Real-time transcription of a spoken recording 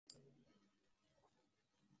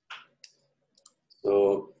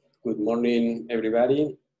morning,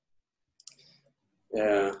 everybody.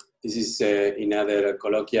 This is another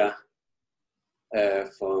colloquia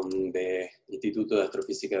from the Instituto de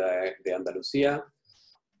Astrofísica de Andalucía.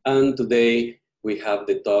 And today we have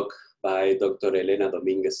the talk by Dr. Helena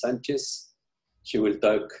Domínguez Sánchez. She will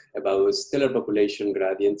talk about stellar population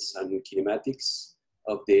gradients and kinematics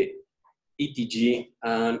of the ETG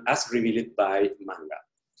and as revealed by MaNGA.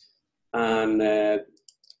 And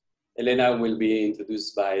Helena will be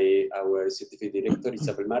introduced by our Certificate Director,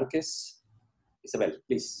 Isabel Marquez. Isabel,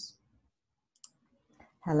 please.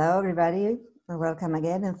 Hello, everybody. Welcome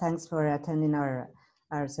again, and thanks for attending our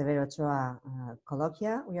Severo Ochoa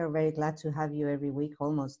colloquia. We are very glad to have you every week,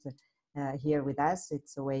 almost here with us.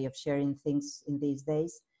 It's a way of sharing things in these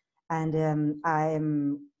days. And I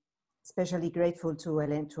am especially grateful to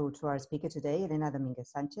our speaker today, Helena Domínguez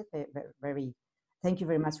Sánchez. Thank you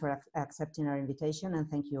very much for accepting our invitation, and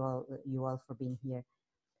thank you all for being here.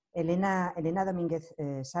 Helena Domínguez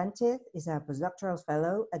Sánchez is a postdoctoral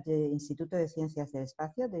fellow at the Instituto de Ciencias del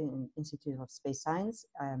Espacio, the Institute of Space Science,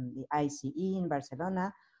 the ICE in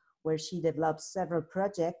Barcelona, where she develops several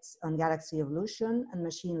projects on galaxy evolution and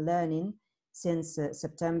machine learning since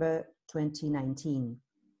September 2019.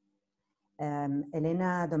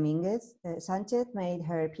 Helena Domínguez Sánchez made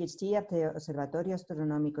her PhD at the Osservatorio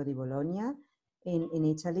Astronomico di Bologna in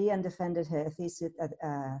Italy and defended her thesis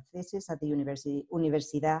at the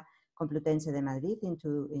Universidad Complutense de Madrid in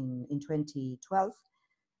 2012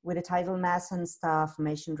 with the title Mass and Star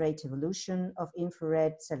Formation Rate Evolution of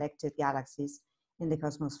Infrared Selected Galaxies in the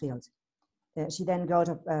Cosmos Field. She then got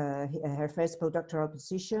her first postdoctoral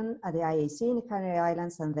position at the IAC in the Canary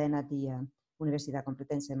Islands and then at the Universidad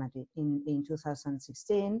Complutense de Madrid. In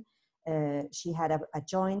 2016, she had a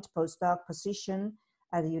joint postdoc position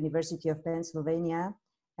at the University of Pennsylvania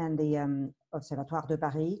and the Observatoire de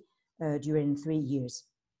Paris during 3 years.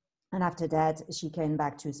 And after that, she came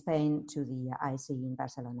back to Spain to the IC in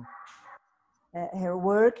Barcelona. Her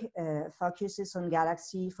work focuses on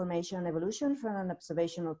galaxy formation and evolution from an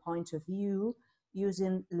observational point of view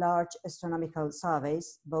using large astronomical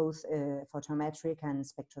surveys, both photometric and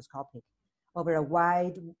spectroscopic, over a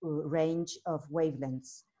wide range of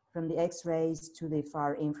wavelengths, from the X-rays to the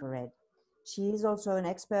far infrared. She is also an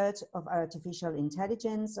expert of artificial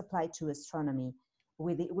intelligence applied to astronomy,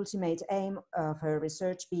 with the ultimate aim of her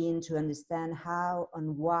research being to understand how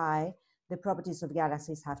and why the properties of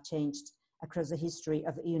galaxies have changed across the history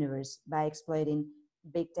of the universe by exploiting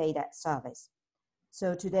big data surveys.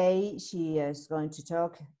 So today she is going to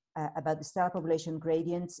talk about the star population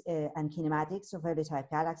gradients and kinematics of early type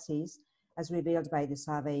galaxies as revealed by the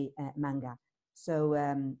survey MaNGA. So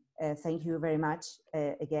thank you very much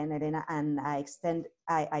again, Helena, and I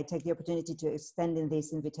take the opportunity to extend in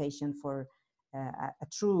this invitation for a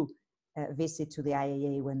true visit to the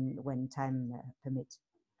IAA when time permits.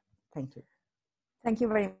 Thank you. Thank you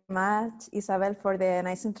very much, Isabel, for the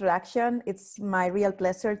nice introduction. It's my real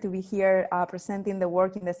pleasure to be here presenting the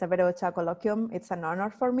work in the Severo Ochoa Colloquium. It's an honor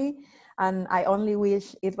for me, and I only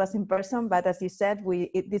wish it was in person, but as you said,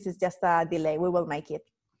 this is just a delay. We will make it.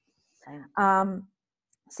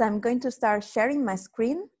 So I'm going to start sharing my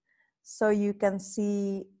screen so you can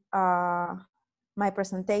see my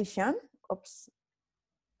presentation. Oops,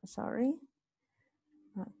 sorry.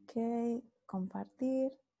 Okay, compartir.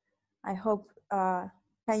 I hope,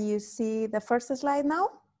 can you see the first slide now?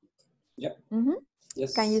 Yeah. Mm-hmm.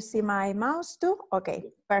 Yes. Can you see my mouse too?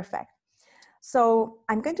 Okay, perfect. So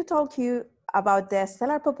I'm going to talk to you about the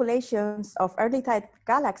stellar populations of early type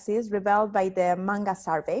galaxies revealed by the MaNGA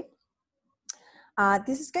survey.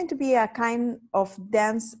 This is going to be a kind of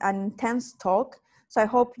dense and intense talk, so I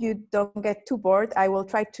hope you don't get too bored. I will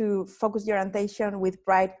try to focus your attention with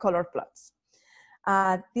bright color plots.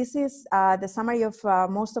 This is the summary of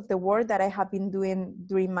most of the work that I have been doing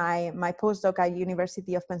during my postdoc at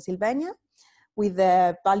University of Pennsylvania with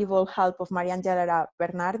the valuable help of Mariangela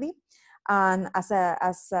Bernardi. And as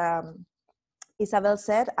Isabel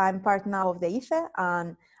said, I'm part now of the IFE,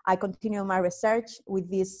 and I continue my research with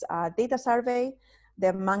this data survey,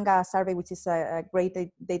 the MaNGA survey, which is a great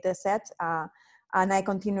data set. And I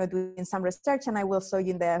continue doing some research, and I will show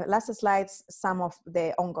you in the last slides some of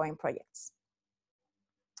the ongoing projects.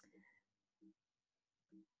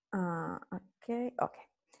 Okay.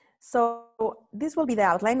 So this will be the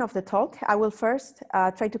outline of the talk. I will first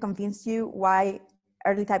try to convince you why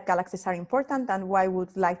early type galaxies are important and why we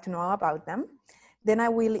would like to know about them. Then I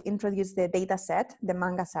will introduce the data set, the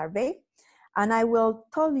MaNGA survey, and I will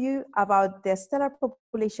tell you about the stellar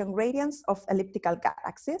population gradients of elliptical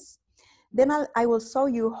galaxies. Then I will show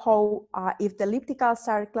you how if the ellipticals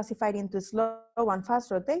are classified into slow and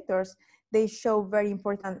fast rotators, they show very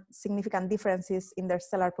important, significant differences in their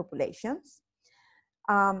stellar populations.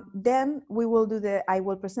 Then we will do I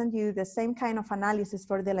will present you the same kind of analysis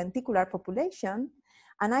for the lenticular population,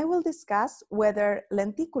 and I will discuss whether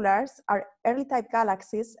lenticulars are early type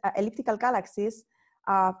galaxies, elliptical galaxies,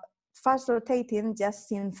 fast rotating just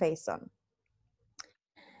seen face on.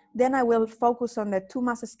 Then I will focus on the two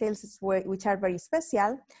mass scales which are very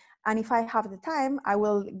special. And if I have the time, I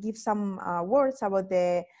will give some words about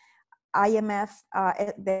the IMF,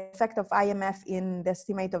 the effect of IMF in the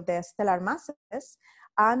estimate of the stellar masses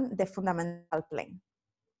and the fundamental plane.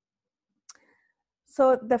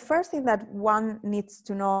 So the first thing that one needs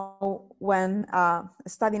to know when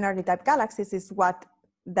studying early type galaxies is what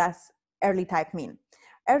does early type mean?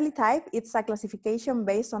 Early type, it's a classification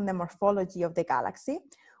based on the morphology of the galaxy,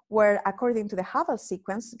 where according to the Hubble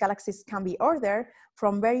sequence, galaxies can be ordered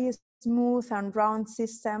from very smooth and round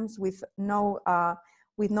systems with no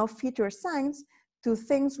future signs to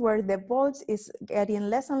things where the bulge is getting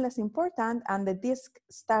less and less important and the disk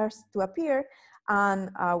starts to appear. And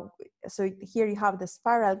so here you have the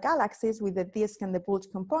spiral galaxies with the disk and the bulge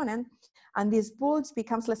component. And this bulge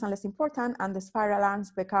becomes less and less important and the spiral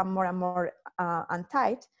arms become more and more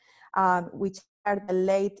untight, which are the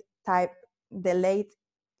late type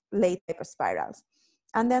spirals.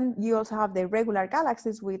 And then you also have the regular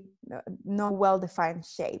galaxies with no well-defined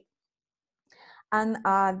shape. And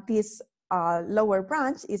this lower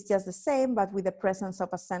branch is just the same, but with the presence of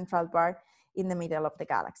a central bar in the middle of the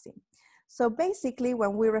galaxy. So basically,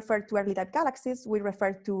 when we refer to early type galaxies, we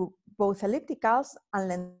refer to both ellipticals and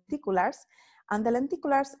lenticulars. And the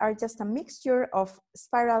lenticulars are just a mixture of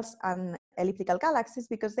spirals and elliptical galaxies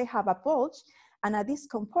because they have a bulge and a disk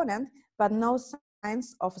component, but no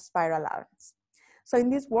signs of spiral arms. So in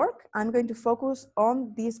this work, I'm going to focus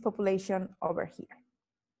on this population over here.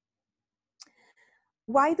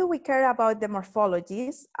 Why do we care about the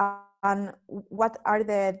morphologies and what are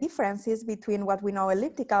the differences between what we know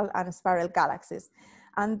elliptical and spiral galaxies?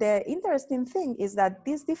 And the interesting thing is that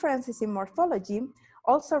these differences in morphology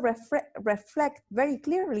also reflect very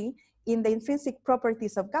clearly in the intrinsic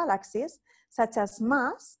properties of galaxies, such as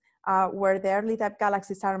mass, where the early type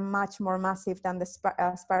galaxies are much more massive than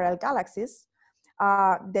the spiral galaxies.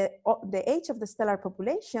 The age of the stellar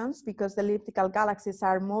populations, because the elliptical galaxies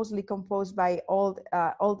are mostly composed by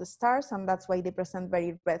all the stars, and that's why they present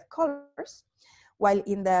very red colors. While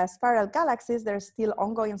in the spiral galaxies, there's still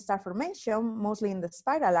ongoing star formation, mostly in the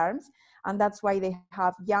spiral arms, and that's why they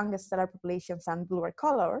have young stellar populations and bluer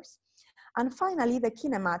colors. And finally, the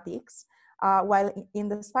kinematics. While in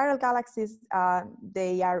the spiral galaxies,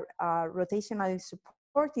 they are rotationally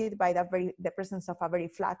supported by the presence of a very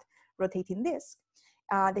flat rotating disk.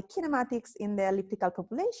 The kinematics in the elliptical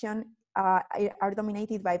population are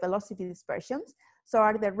dominated by velocity dispersions. So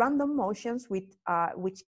are the random motions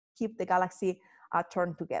which keep the galaxy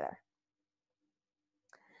turned together.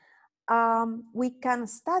 We can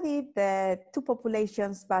study the two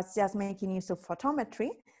populations by just making use of photometry.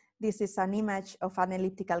 This is an image of an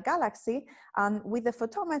elliptical galaxy. And with the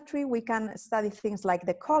photometry, we can study things like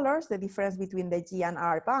the colors, the difference between the G and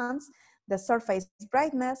R bands, the surface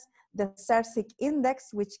brightness, the CSIC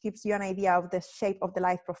index, which gives you an idea of the shape of the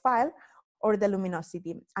light profile, or the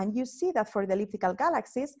luminosity. And you see that for the elliptical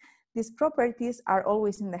galaxies, these properties are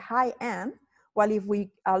always in the high end, while if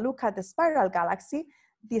we look at the spiral galaxy,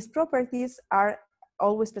 these properties are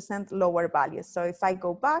always present lower values. So if I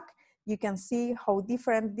go back, you can see how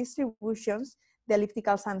different distributions the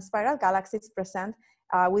ellipticals and spiral galaxies present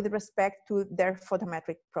with respect to their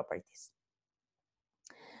photometric properties.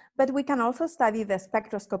 But we can also study the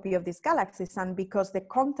spectroscopy of these galaxies, and because the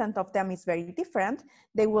content of them is very different,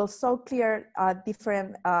 they will show clear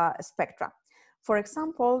different spectra. For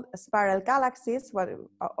example, spiral galaxies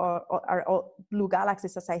are all blue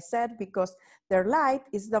galaxies, as I said, because their light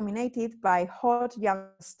is dominated by hot young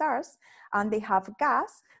stars, and they have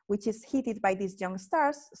gas, which is heated by these young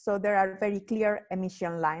stars, so there are very clear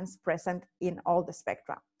emission lines present in all the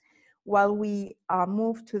spectra. While we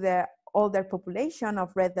move to the older population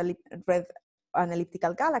of red and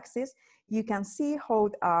elliptical galaxies, you can see how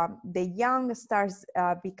the young stars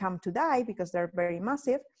become to die because they're very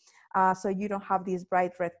massive. So you don't have these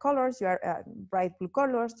bright red colors, you are bright blue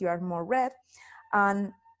colors, you are more red.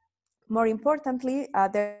 And more importantly,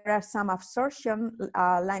 there are some absorption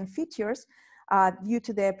line features due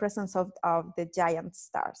to the presence of the giant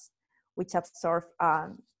stars, which absorb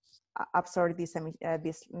these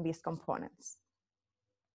components.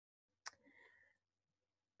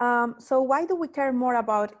 So why do we care more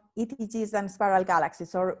about ETGs than spiral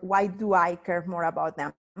galaxies, or why do I care more about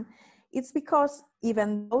them? It's because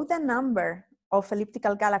even though the number of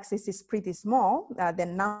elliptical galaxies is pretty small, the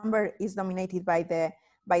number is dominated by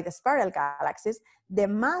the spiral galaxies, the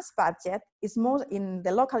mass budget is in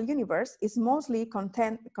the local universe is mostly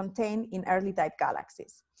contained in early type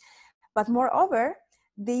galaxies. But moreover,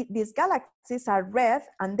 these galaxies are red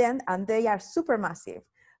and they are supermassive.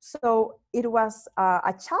 So it was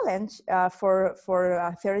a challenge for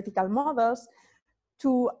theoretical models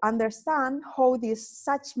to understand how these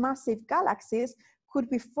such massive galaxies could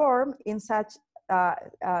be formed in such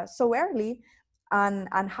so early and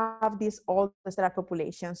have this old stellar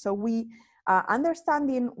population. So we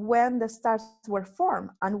understanding when the stars were formed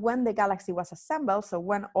and when the galaxy was assembled, so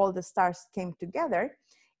when all the stars came together,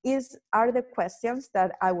 are the questions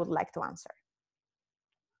that I would like to answer.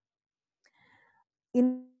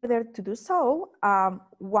 In order to do so,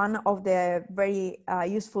 one of the very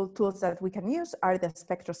useful tools that we can use are the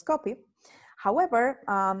spectroscopy. However,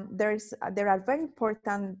 there are very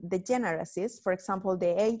important degeneracies, for example,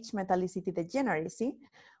 the H metallicity degeneracy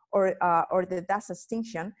or the dust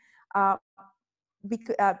extinction,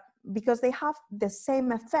 because they have the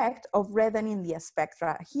same effect of reddening the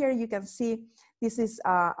spectra. Here you can see this is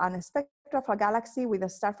an spectra of a galaxy with a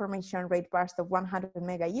star formation rate burst of 100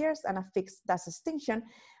 mega years and a fixed dust extinction.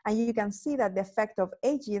 And you can see that the effect of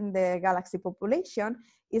aging the galaxy population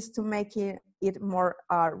is to make it more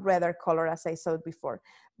redder color, as I saw before.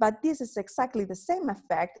 But this is exactly the same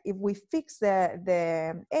effect if we fix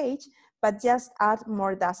the age, but just add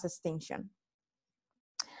more dust extinction.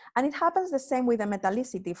 And it happens the same with the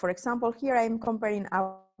metallicity. For example, here I'm comparing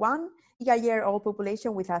a 1 giga-year-old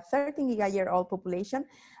population with a 13 giga-year-old population.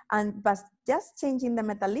 But just changing the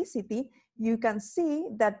metallicity, you can see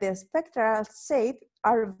that the spectral shape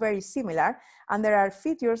are very similar. And there are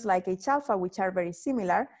features like H-alpha, which are very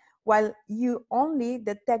similar, while you only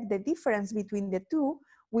detect the difference between the two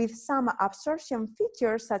with some absorption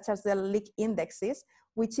features, such as the leak indexes,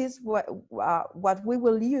 which is what we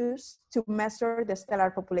will use to measure the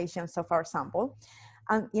stellar populations of our sample.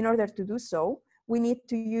 And in order to do so, we need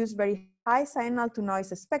to use very high signal to noise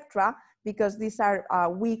spectra, because these are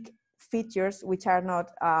weak features which are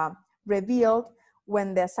not revealed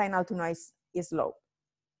when the signal to noise is low.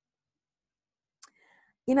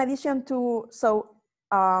 In addition to,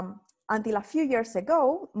 until a few years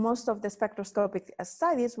ago, most of the spectroscopic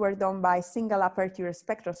studies were done by single aperture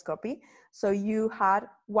spectroscopy. So you had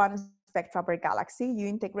one spectra per galaxy, you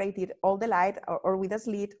integrated all the light or with a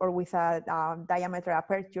slit or with a diameter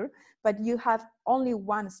aperture, but you have only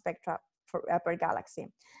one spectra per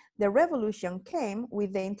galaxy. The revolution came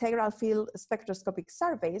with the integral field spectroscopic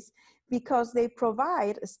surveys, because they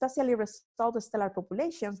provide spatially resolved stellar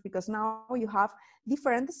populations, because now you have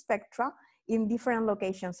different spectra in different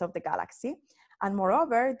locations of the galaxy. And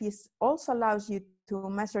moreover, this also allows you to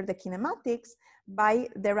measure the kinematics by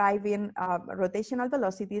deriving rotational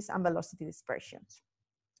velocities and velocity dispersions.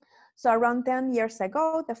 So around 10 years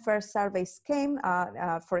ago, the first surveys came,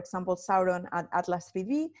 for example, Sauron and Atlas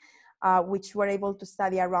 3D, which were able to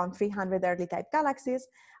study around 300 early type galaxies.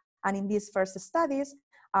 And in these first studies,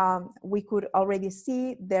 we could already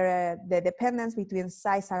see the dependence between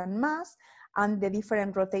size and mass, and the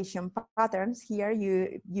different rotation patterns. Here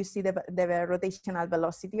you see the rotational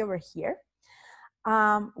velocity over here.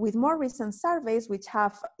 With more recent surveys, which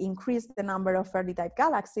have increased the number of early type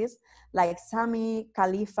galaxies, like SAMI,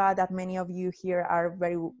 Khalifa, that many of you here are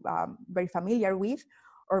very familiar with,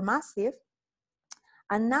 or Massive.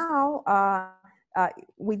 And now,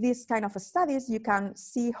 with these kind of studies, you can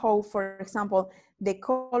see how, for example, the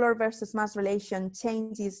color versus mass relation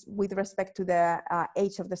changes with respect to the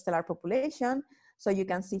age of the stellar population. So you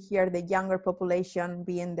can see here the younger population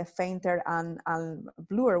being the fainter and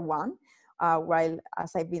bluer one, while,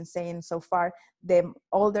 as I've been saying so far, the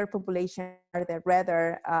older population are the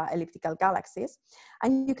redder elliptical galaxies.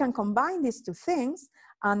 And you can combine these two things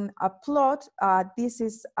and plot, this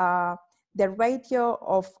is the ratio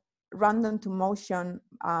of random to motion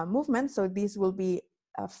movement. So these will be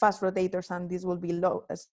fast rotators and these will be slow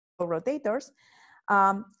rotators.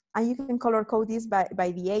 And you can color code this by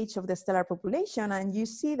the age of the stellar population. And you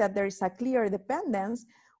see that there is a clear dependence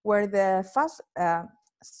where the fast,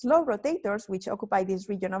 slow rotators, which occupy this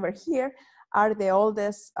region over here, are the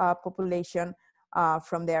oldest population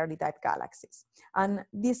from the early type galaxies. And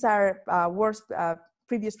these are works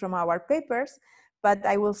previous from our papers, but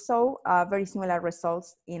I will show very similar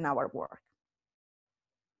results in our work.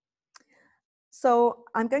 So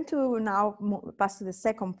I'm going to now pass to the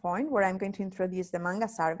second point, where I'm going to introduce the MaNGA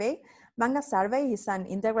survey. MaNGA survey is an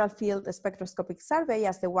integral field spectroscopic survey,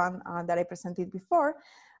 as the one that I presented before,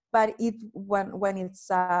 but when it's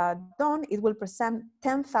done, it will present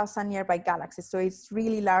 10,000 nearby galaxies. So it's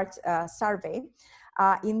really large survey.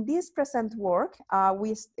 In this present work,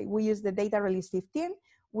 we use the data release 15,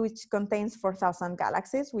 which contains 4,000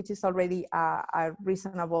 galaxies, which is already a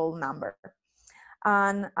reasonable number.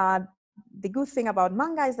 And the good thing about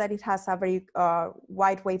MaNGA is that it has a very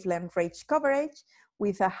wide wavelength range coverage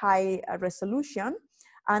with a high resolution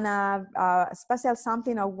and a spatial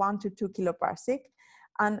sampling of 1 to 2 kiloparsec.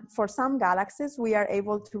 And for some galaxies, we are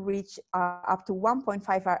able to reach up to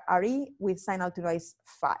 1.5 RE with signal to noise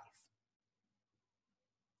 5.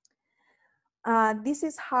 This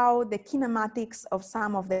is how the kinematics of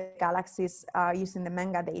some of the galaxies using the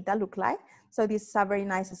MaNGA data look like. So this is a very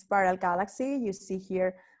nice spiral galaxy. You see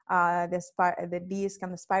here the disk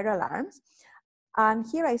and the spiral arms. And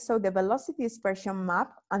here I saw the velocity dispersion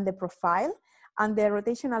map and the profile, and the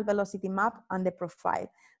rotational velocity map and the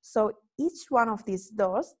profile. So each one of these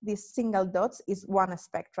dots, these single dots, is one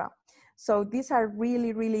spectra. So these are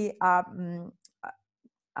really, really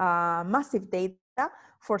massive data.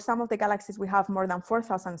 For some of the galaxies, we have more than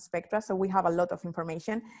 4,000 spectra, so we have a lot of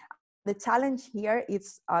information. The challenge here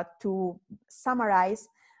is to summarize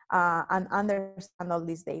and understand all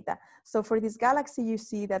this data. So for this galaxy, you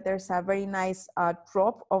see that there's a very nice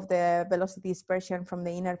drop of the velocity dispersion from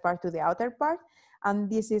the inner part to the outer part. And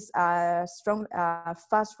this is a strong,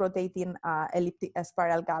 fast rotating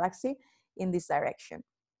spiral galaxy in this direction.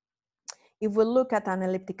 If we look at an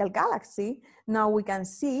elliptical galaxy, now we can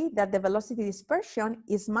see that the velocity dispersion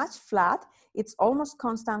is much flat. It's almost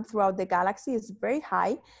constant throughout the galaxy. It's very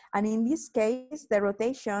high. And in this case, the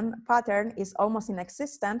rotation pattern is almost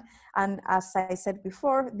inexistent. And as I said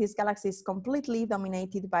before, this galaxy is completely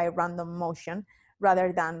dominated by random motion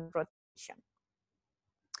rather than rotation.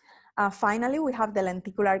 Finally, we have the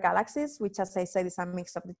lenticular galaxies, which, as I said, is a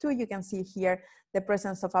mix of the two. You can see here the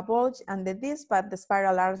presence of a bulge and the disk, but the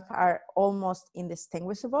spiral arms are almost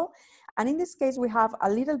indistinguishable. And in this case, we have a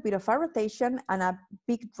little bit of a rotation and a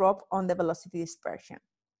big drop on the velocity dispersion.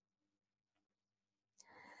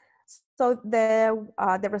 So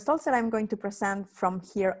the results that I'm going to present from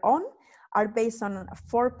here on are based on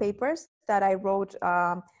 4 papers that I wrote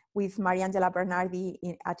with Mariangela Bernardi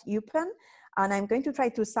at UPenn. And I'm going to try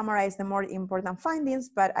to summarize the more important findings,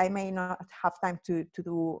 but I may not have time to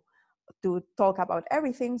talk about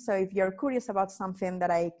everything. So if you're curious about something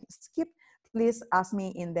that I skipped, please ask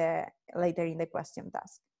me later in the question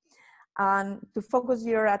task. And to focus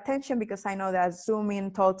your attention, because I know that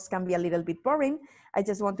Zoom-in talks can be a little bit boring, I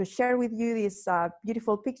just want to share with you this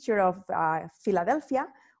beautiful picture of Philadelphia,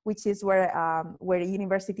 which is where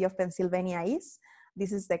University of Pennsylvania is.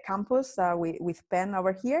 This is the campus with Penn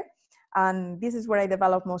over here. And this is where I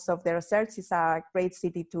developed most of the research. It's a great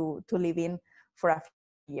city to live in for a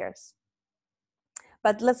few years.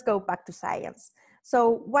 But let's go back to science. So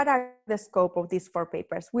what are the scope of these 4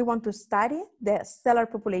 papers? We want to study the stellar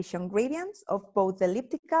population gradients of both the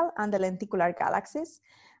elliptical and the lenticular galaxies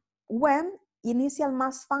when initial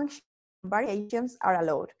mass function variations are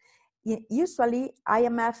allowed. Usually,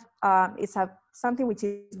 IMF is something which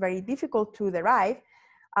is very difficult to derive.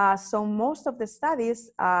 So most of the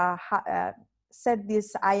studies set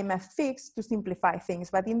this IMF fix to simplify things.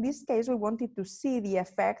 But in this case, we wanted to see the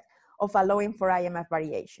effect of allowing for IMF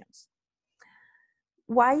variations.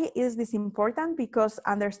 Why is this important? Because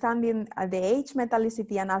understanding the age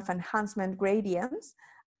metallicity and alpha-enhancement gradients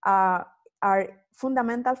are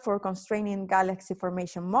fundamental for constraining galaxy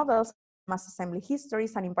formation models, mass assembly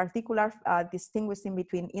histories, and in particular, distinguishing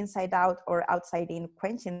between inside-out or outside-in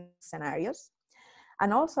quenching scenarios.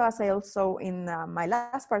 And also, as I also in my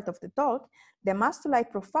last part of the talk, the mass to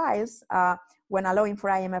light profiles, when allowing for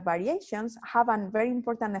IMF variations, have a very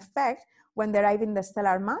important effect when deriving the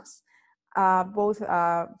stellar mass, both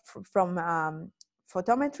from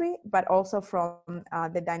photometry, but also from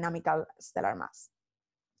the dynamical stellar mass.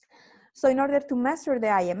 So in order to measure the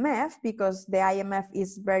IMF, because the IMF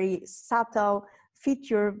is very subtle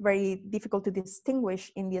feature, very difficult to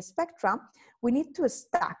distinguish in the spectra, we need to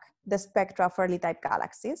stack the spectra of early type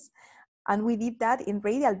galaxies. And we did that in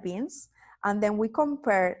radial beams. And then we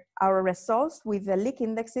compare our results with the leak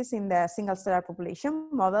indexes in the single stellar population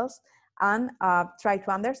models and try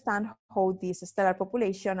to understand how this stellar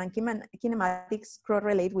population and kinematics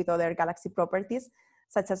correlate with other galaxy properties,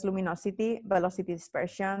 such as luminosity, velocity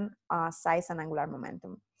dispersion, size, and angular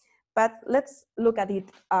momentum. But let's look at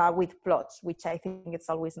it with plots, which I think it's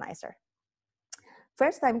always nicer.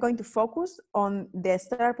 First, I'm going to focus on the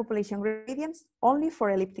stellar population gradients only for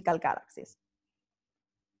elliptical galaxies.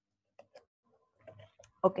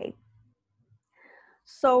 Okay.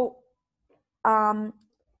 So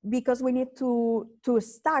because we need to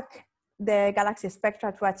stack the galaxy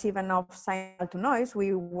spectra to achieve enough signal to noise.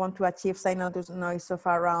 We want to achieve signal to noise of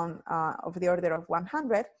around of the order of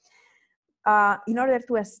 100. In order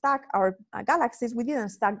to stack our galaxies, we didn't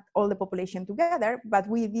stack all the population together, but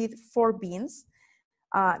we did 4 bins,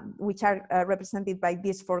 which are represented by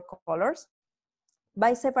these 4 colors,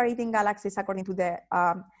 by separating galaxies according to the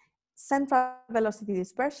central velocity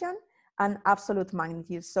dispersion and absolute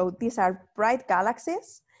magnitude. So these are bright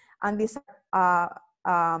galaxies, and these are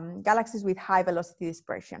galaxies with high velocity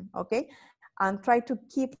dispersion, okay? And try to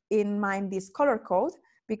keep in mind this color code,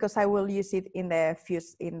 because I will use it in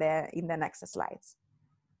the next slides.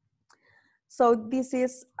 So this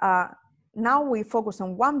is, now we focus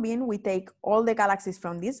on one bin. We take all the galaxies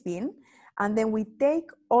from this bin, and then we take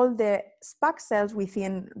all the spaxels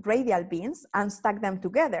within radial bins and stack them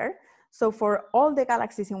together. So for all the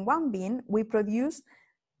galaxies in one bin, we produce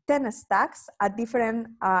 10 stacks at different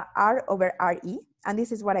R over RE. And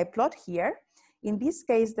this is what I plot here. In this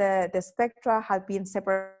case, the spectra have been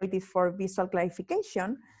separated for visual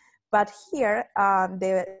clarification, but here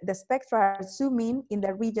the spectra are zooming in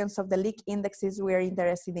the regions of the leak indexes we are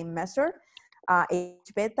interested in measure,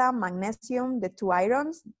 H beta, magnesium, the 2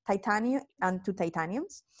 irons, titanium, and 2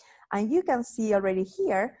 titaniums. And you can see already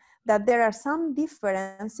here that there are some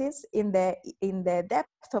differences in the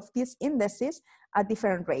depth of these indices at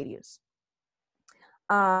different radius.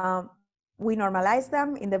 We normalize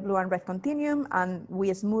them in the blue and red continuum, and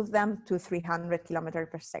we smooth them to 300 kilometers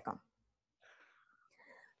per second.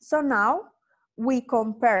 So now we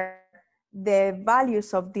compare the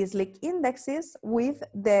values of these leak indexes with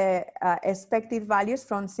the expected values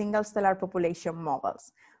from single stellar population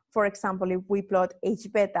models. For example, if we plot H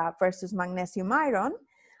beta versus magnesium iron,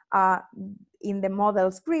 in the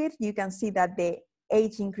model's grid, you can see that the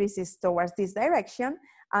H increases towards this direction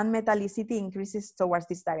and metallicity increases towards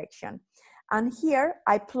this direction. And here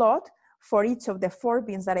I plot for each of the 4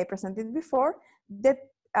 bins that I presented before, the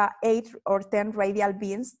 8 or 10 radial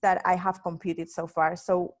bins that I have computed so far.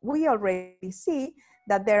 So we already see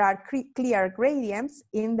that there are clear gradients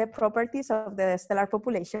in the properties of the stellar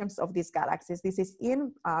populations of these galaxies. This is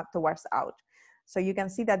in towards out. So you can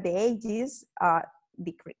see that the ages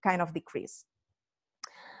kind of decrease.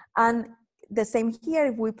 And the same here,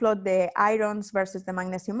 if we plot the irons versus the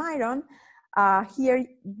magnesium iron, here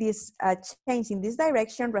this change in this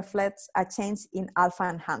direction reflects a change in alpha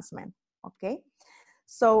enhancement, okay?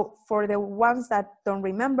 So for the ones that don't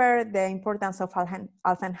remember the importance of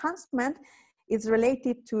alpha enhancement, it's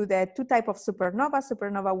related to the 2 types of supernova,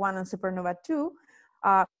 supernova 1 and supernova 2.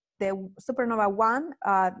 The supernova 1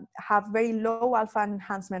 have very low alpha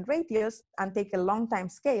enhancement ratios and take a long time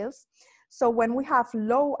scales. So when we have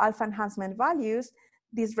low alpha enhancement values,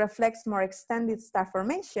 this reflects more extended star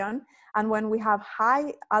formation. And when we have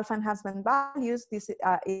high alpha enhancement values, this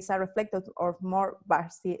is a reflective of more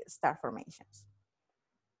bursty star formations.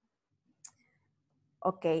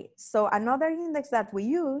 Okay, so another index that we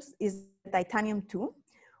use is titanium 2,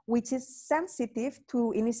 which is sensitive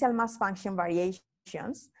to initial mass function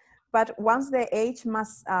variations, but once the H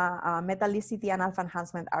mass metallicity and alpha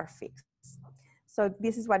enhancement are fixed. So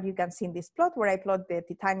this is what you can see in this plot, where I plot the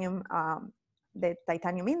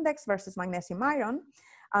titanium index versus magnesium iron.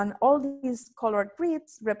 And all these colored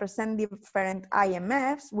grids represent different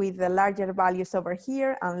IMFs with the larger values over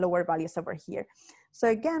here and lower values over here. So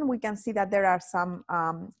again, we can see that there are some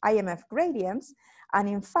IMF gradients. And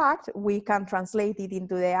in fact, we can translate it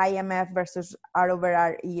into the IMF versus R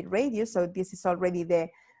over RE radius. So this is already the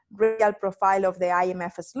real profile of the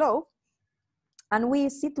IMF slope. And we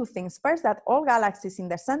see 2 things. First, that all galaxies in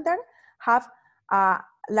the center have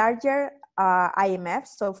larger IMF,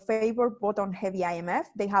 so favor bottom heavy IMF.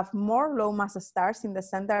 They have more low mass stars in the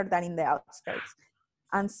center than in the outskirts.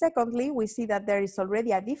 And secondly, we see that there is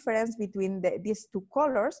already a difference between these 2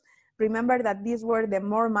 colors. Remember that these were the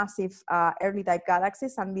more massive early type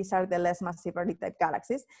galaxies, and these are the less massive early type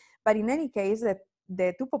galaxies. But in any case,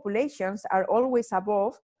 the 2 populations are always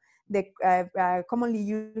above the commonly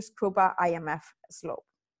used Krupa IMF slope.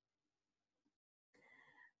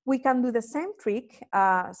 We can do the same trick.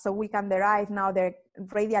 So we can derive now the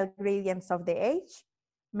radial gradients of the H,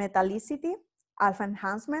 metallicity, alpha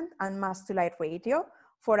enhancement, and mass to light ratio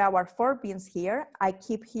for our 4 bins here. I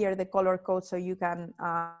keep here the color code so you can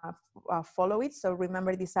follow it. So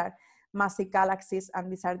remember, these are massive galaxies, and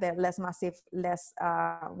these are the less massive,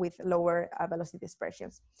 with lower velocity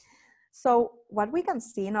dispersions. So what we can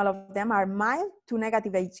see in all of them are mild to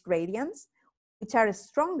negative H gradients, which are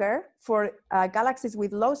stronger for galaxies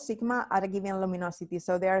with low sigma at a given luminosity.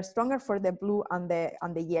 So they are stronger for the blue and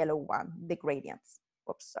the yellow one, the gradients.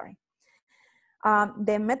 Oops, sorry.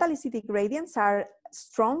 The metallicity gradients are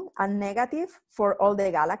strong and negative for all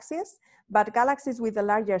the galaxies, but galaxies with a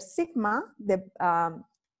larger sigma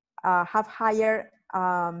have higher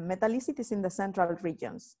metallicities in the central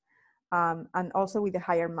regions, and also with the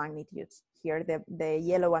higher magnitudes here, the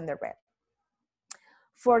yellow and the red.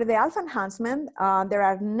 For the alpha enhancement, there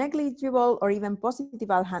are negligible or even positive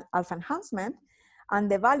alpha enhancement, and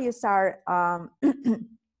the values are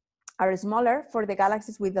are smaller for the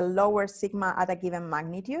galaxies with a lower sigma at a given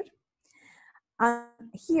magnitude. And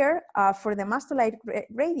here, for the mass to light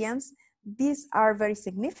gradients, these are very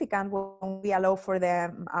significant when we allow for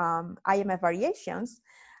the IMF variations.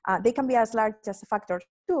 They can be as large as a factor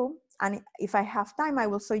 2. And if I have time, I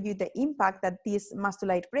will show you the impact that this mass to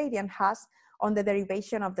light gradient has on the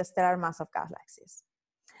derivation of the stellar mass of galaxies.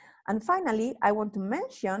 And finally, I want to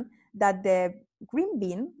mention that the green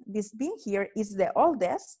bin, this bin here, is the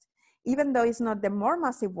oldest, even though it's not the more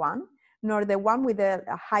massive one, nor the one with a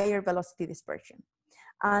higher velocity dispersion.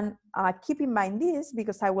 And keep in mind this,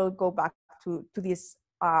 because I will go back to this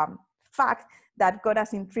fact that got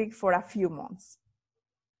us intrigued for a few months.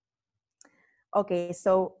 Okay,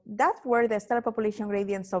 so that were the stellar population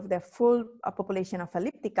gradients of the full population of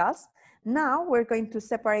ellipticals. Now we're going to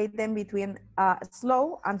separate them between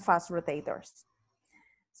slow and fast rotators.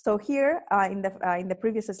 So here in the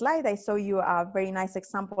previous slide, I show you a very nice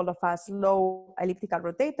example of a slow elliptical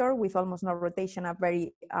rotator with almost no rotation, a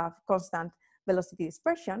very constant velocity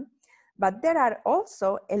dispersion. But there are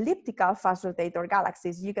also elliptical fast rotator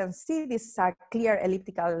galaxies. You can see this is a clear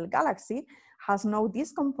elliptical galaxy, has no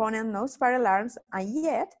disk component, no spiral arms, and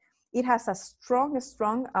yet it has a strong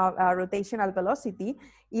rotational velocity,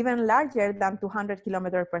 even larger than 200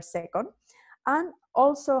 kilometers per second, and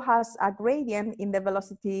also has a gradient in the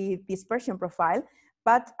velocity dispersion profile,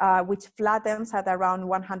 but which flattens at around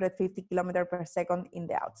 150 kilometers per second in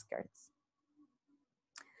the outskirts.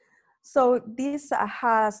 So this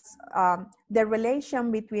has the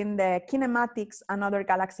relation between the kinematics and other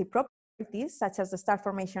galaxy properties, such as the star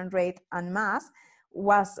formation rate and mass,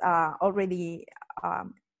 was already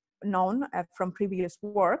known from previous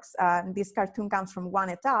works. This cartoon comes from Wang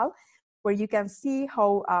et al., where you can see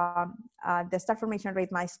how the star formation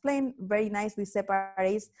rate mass plane very nicely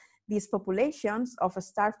separates these populations of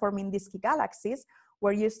star-forming disky galaxies,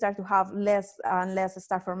 where you start to have less and less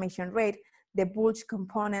star formation rate, the bulge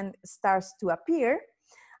component starts to appear,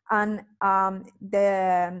 and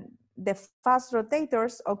the fast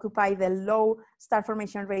rotators occupy the low star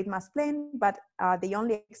formation rate mass plane, but they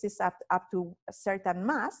only exist up to a certain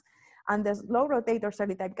mass, and the slow rotators,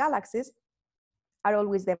 early type galaxies, are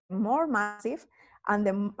always the more massive and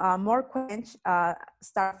the more quenched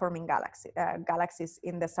star-forming galaxies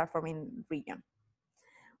in the star-forming region.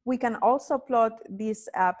 We can also plot these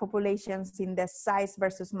populations in the size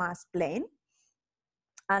versus mass plane.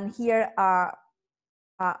 And here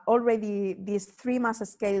already these three mass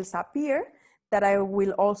scales appear that I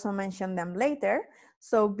will also mention them later.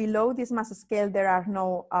 So below this mass scale, there are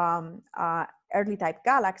no early type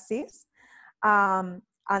galaxies.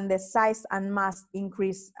 And the size and mass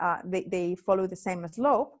increase, they follow the same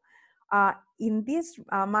slope. In this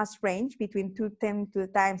mass range between 210 to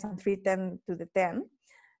the times and 310 to the 10,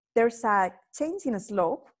 there's a change in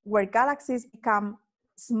slope where galaxies become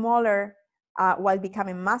smaller while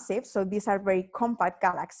becoming massive. So these are very compact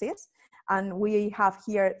galaxies. And we have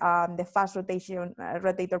here the fast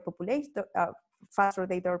rotator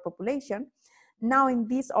population. Now in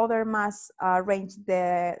this other mass range,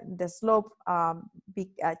 the slope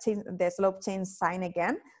changes sign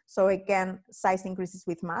again. So again, size increases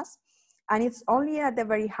with mass. And it's only at the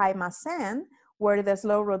very high mass n where the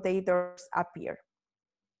slow rotators appear.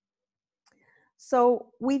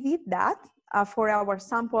 So we did that for our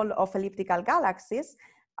sample of elliptical galaxies.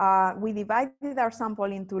 We divided our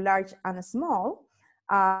sample into large and small.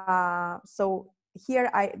 So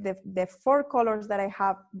here, the four colors that I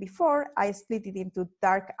have before, I split it into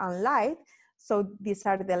dark and light. So these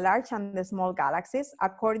are the large and the small galaxies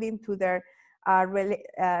according to their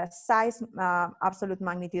size absolute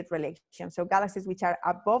magnitude relation. So galaxies which are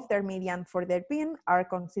above their median for their bin are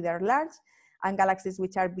considered large, and galaxies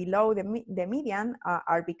which are below the median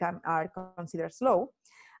are considered slow.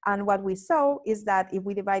 And what we saw is that if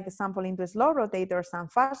we divide the sample into slow rotators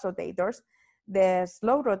and fast rotators, the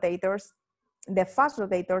fast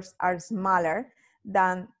rotators are smaller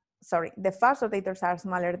than, the fast rotators are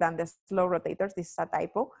smaller than the slow rotators, this is a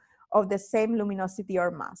typo, of the same luminosity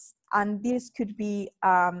or mass. And this could be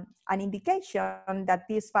an indication that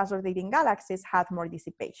these fast rotating galaxies had more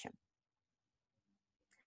dissipation.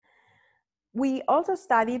 We also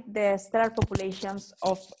studied the stellar populations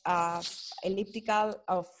of elliptical,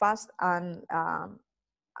 of fast and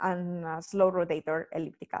slow rotator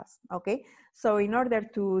ellipticals, okay? So in order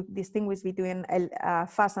to distinguish between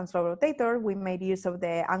fast and slow rotator, we made use of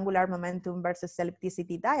the angular momentum versus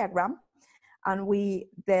ellipticity diagram. And we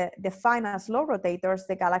define as slow rotators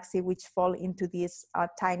the galaxy which fall into this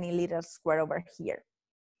tiny little square over here.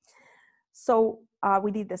 So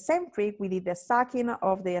we did the same trick. We did the stacking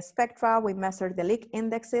of the spectra. We measured the leak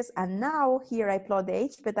indexes. And now here I plot the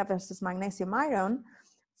H beta versus magnesium iron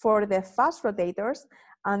for the fast rotators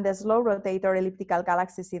and the slow rotator elliptical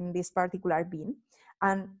galaxies in this particular bin.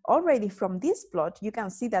 And already from this plot, you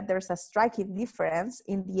can see that there's a striking difference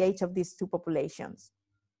in the age of these two populations.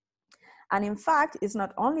 And in fact, it's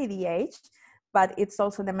not only the age, but it's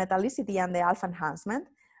also the metallicity and the alpha-enhancement.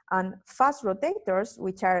 And fast rotators,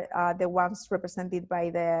 which are the ones represented by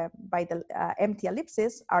the empty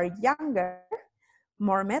ellipses, are younger,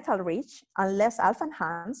 more metal-rich, and less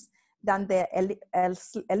alpha-enhanced than the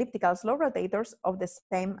elliptical slow rotators of the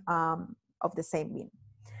same bin.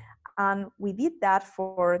 And we did that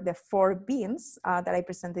for the 4 bins that I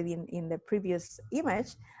presented in the previous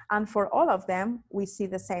image. And for all of them, we see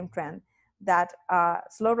the same trend, that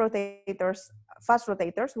slow rotators, fast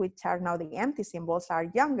rotators, which are now the empty symbols, are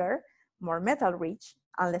younger, more metal-rich,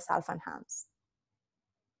 and less alpha-enhanced.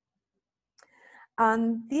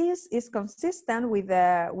 And this is consistent with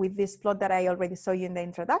this plot that I already showed you in the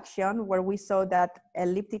introduction, where we saw that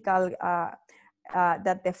elliptical,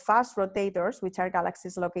 that the fast rotators, which are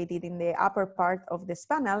galaxies located in the upper part of this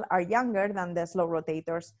panel, are younger than the slow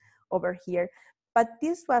rotators over here. But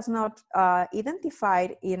this was not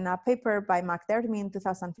identified in a paper by McDermott in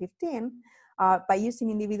 2015 by using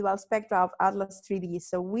individual spectra of Atlas 3D.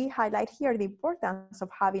 So we highlight here the importance of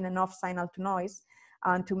having enough signal to noise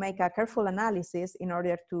and to make a careful analysis in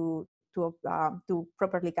order to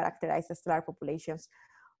properly characterize the stellar populations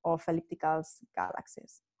of elliptical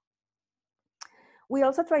galaxies. We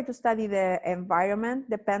also try to study the environment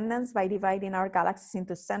dependence by dividing our galaxies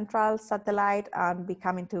into central, satellite, and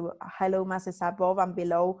becoming to halo masses above and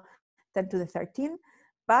below 10 to the 13.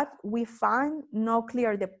 But we find no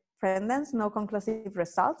clear dependence, no conclusive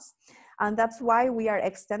results. And that's why we are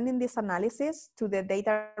extending this analysis to the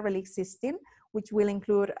data release 16, which will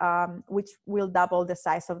include, which will double the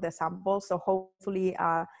size of the sample. So hopefully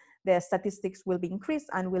the statistics will be increased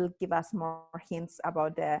and will give us more hints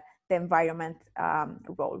about the environment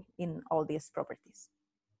role in all these properties.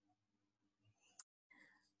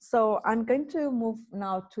 So I'm going to move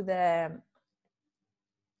now to the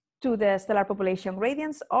stellar population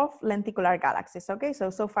gradients of lenticular galaxies. Okay,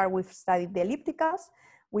 so far we've studied the ellipticals.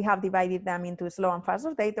 We have divided them into slow and fast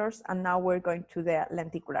rotators, and now we're going to the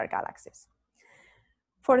lenticular galaxies.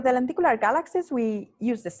 For the lenticular galaxies, we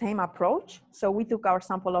use the same approach. So we took our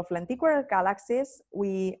sample of lenticular galaxies.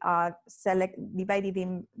 We divided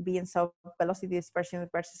in bins of velocity dispersion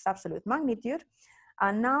versus absolute magnitude.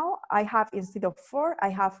 And now I have, instead of 4, I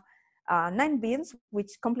have 9 bins,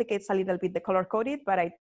 which complicates a little bit the color coded, but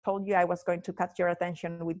I told you I was going to catch your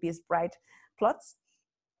attention with these bright plots.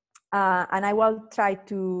 And I will try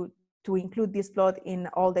to include this plot in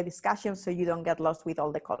all the discussions so you don't get lost with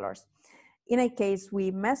all the colors. In a case,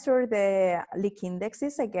 we measure the leak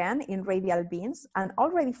indexes again in radial bins, and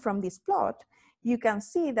already from this plot, you can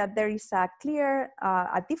see that there is a clear,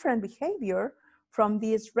 a different behavior from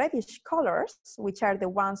these reddish colors, which are the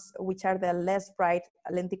ones which are the less bright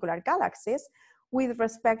lenticular galaxies, with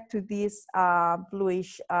respect to these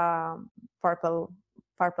bluish purple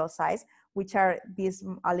size, which are these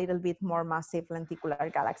a little bit more massive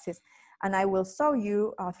lenticular galaxies. And I will show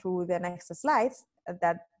you through the next slides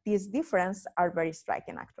that these differences are very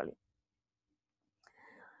striking actually.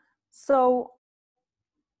 So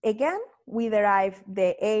again, we derive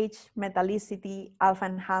the age, metallicity, alpha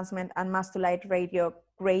enhancement, and mass to light ratio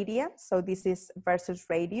gradient. So this is versus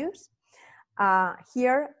radius.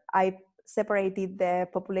 Here I separated the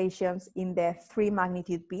populations in the 3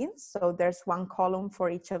 magnitude bins. So there's 1 column for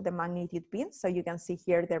each of the magnitude bins. So you can see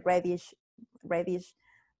here the reddish,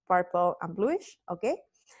 purple, and bluish, okay?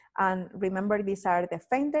 And remember, these are the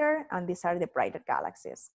fainter and these are the brighter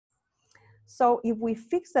galaxies. So if we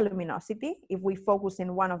fix the luminosity, if we focus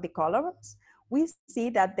in one of the columns, we see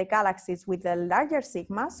that the galaxies with the larger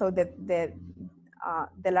sigma, so the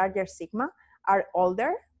larger sigma, are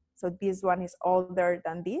older. So this one is older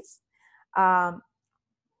than this. Less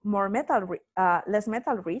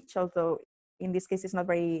metal rich, although in this case it's not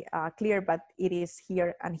very clear, but it is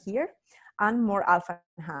here and here, and more alpha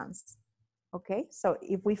enhanced. Okay, so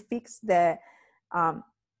if we fix the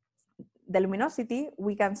luminosity,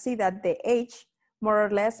 we can see that the age more or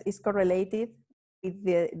less is correlated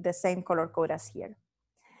with the same color code as here.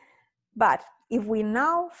 But if we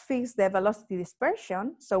now fix the velocity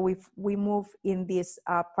dispersion, so if we move in these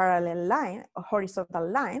parallel line, horizontal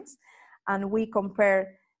lines, and we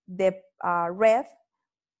compare the red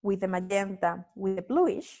with the magenta with the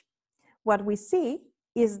bluish, what we see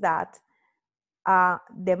is that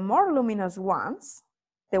the more luminous ones,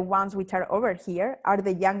 the ones which are over here, are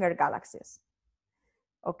the younger galaxies.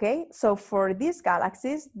 Okay, so for these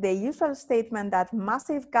galaxies, the usual statement that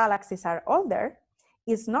massive galaxies are older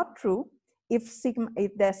is not true if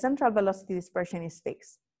the central velocity dispersion is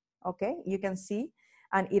fixed. Okay, you can see,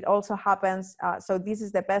 and it also happens, so this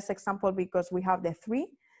is the best example because we have the 3,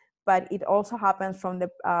 but it also happens from the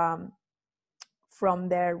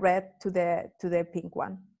red to the pink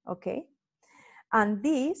one, okay? And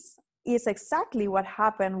this is exactly what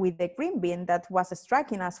happened with the green bean that was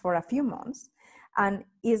striking us for a few months, and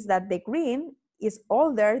is that the green is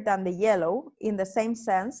older than the yellow in the same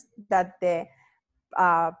sense that the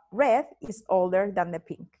red is older than the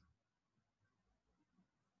pink.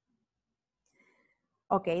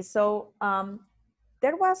 Okay, so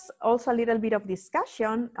there was also a little bit of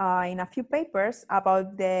discussion in a few papers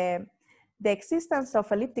about the existence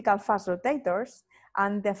of elliptical fast rotators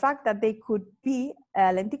and the fact that they could be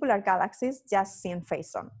lenticular galaxies just seen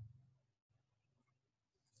face on.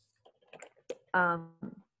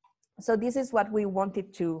 So this is what we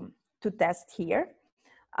wanted to test here.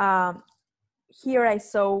 Here I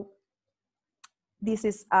saw, this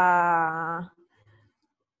is a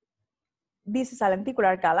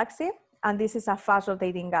lenticular galaxy, and this is a fast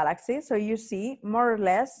rotating galaxy. So you see, more or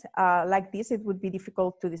less, like this, it would be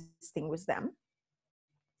difficult to distinguish them.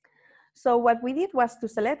 So what we did was to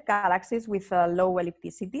select galaxies with a low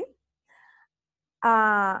ellipticity.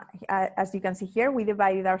 As you can see here, we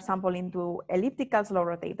divided our sample into elliptical slow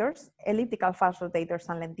rotators, elliptical fast rotators,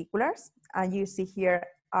 and lenticulars. And you see here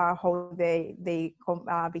how they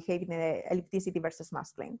behave in the ellipticity versus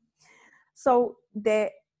mass plane. So the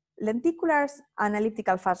lenticulars and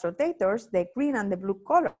elliptical fast rotators, the green and the blue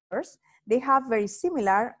colors, they have very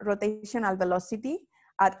similar rotational velocity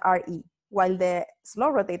at RE, while the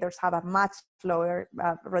slow rotators have a much lower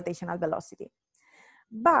rotational velocity.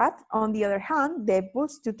 But on the other hand, the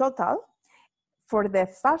boost to total for the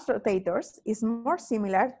fast rotators is more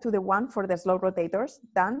similar to the one for the slow rotators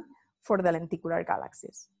than for the lenticular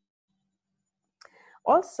galaxies.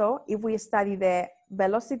 Also, if we study the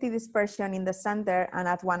velocity dispersion in the center and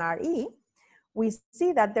at 1RE, we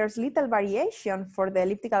see that there's little variation for the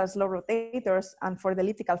elliptical slow rotators and for the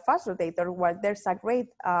elliptical fast rotator, while there's a great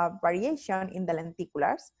variation in the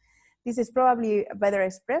lenticulars. This is probably better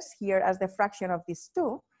expressed here as the fraction of these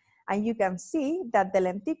two. And you can see that the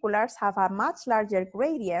lenticulars have a much larger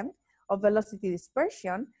gradient of velocity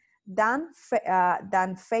dispersion than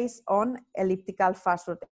face-on elliptical fast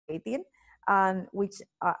rotating, and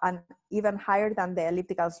even higher than the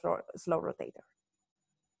elliptical slow rotator.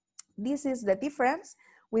 This is the difference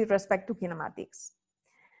with respect to kinematics.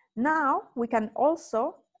 Now we can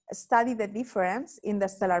also study the difference in the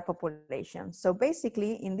stellar population. So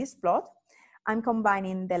basically in this plot, I'm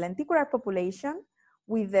combining the lenticular population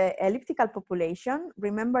with the elliptical population.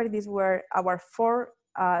 Remember, these were our 4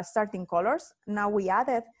 starting colors. Now we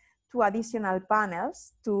added 2 additional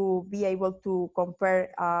panels to be able to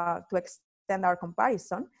compare, to extend our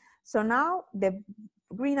comparison. So now the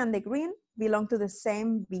green and the green belong to the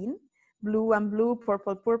same bin, blue and blue,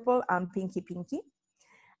 purple, purple, and pinky, pinky.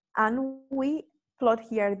 And we plot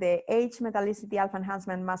here the age, metallicity,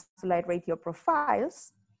 alpha-enhancement, mass to light ratio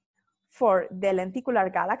profiles for the lenticular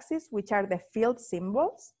galaxies, which are the filled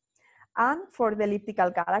symbols, and for the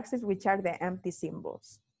elliptical galaxies, which are the empty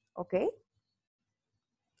symbols, okay?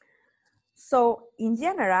 So in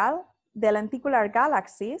general, the lenticular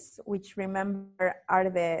galaxies, which remember are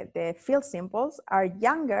the field symbols, are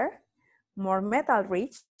younger, more metal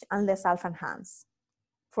rich, and less alpha-enhanced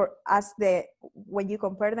when you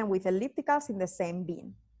compare them with ellipticals in the same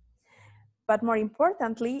bin. But more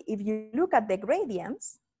importantly, if you look at the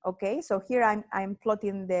gradients, okay, so here I'm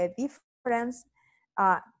plotting the difference,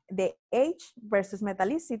 the age versus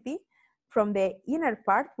metallicity from the inner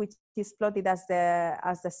part, which is plotted as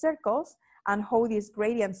the circles, and how these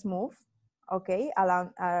gradients move, okay,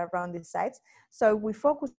 around these sides. So we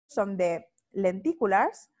focus on the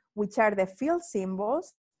lenticulars, which are the field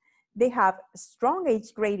symbols. They have strong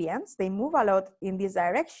age gradients. They move a lot in this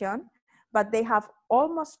direction, but they have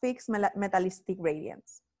almost fixed metallicity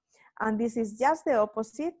gradients. And this is just the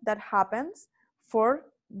opposite that happens for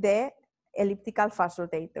the elliptical fast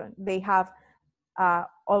rotator. They have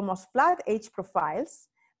almost flat age profiles,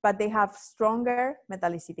 but they have stronger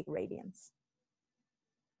metallicity gradients.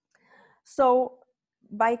 So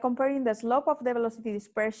by comparing the slope of the velocity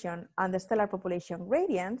dispersion and the stellar population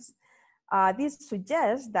gradients, this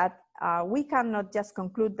suggests that we cannot just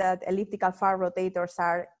conclude that elliptical far rotators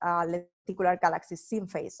are lenticular galaxies seen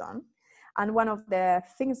face on. And one of the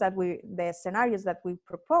things that the scenarios that we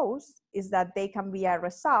propose is that they can be a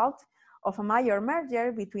result of a major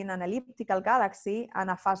merger between an elliptical galaxy and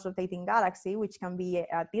a fast rotating galaxy, which can be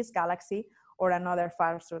this galaxy or another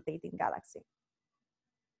fast rotating galaxy.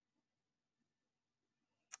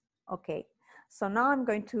 Okay, so now I'm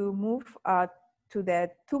going to move to the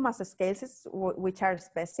two mass scales, which are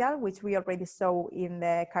special, which we already saw in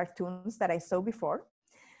the cartoons that I saw before.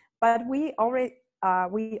 But we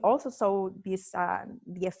also saw this,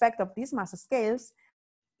 the effect of these mass scales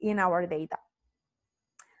in our data.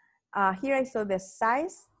 Here I saw the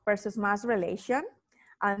size versus mass relation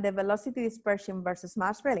and the velocity dispersion versus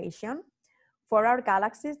mass relation for our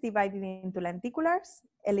galaxies divided into lenticulars,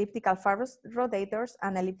 elliptical fast rotators,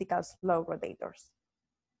 and elliptical slow rotators.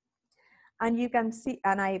 And you can see,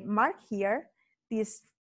 and I mark here these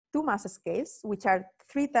two mass scales, which are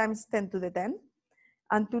 3 times 10 to the 10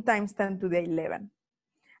 and 2 times 10 to the 11.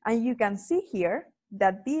 And you can see here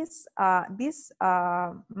that these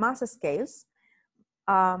mass scales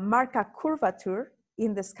mark a curvature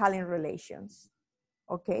in the scaling relations,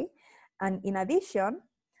 okay? And in addition,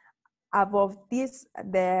 above this,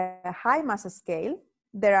 the high mass scale,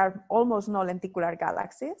 there are almost no lenticular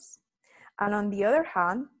galaxies. And on the other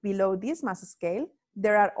hand, below this mass scale,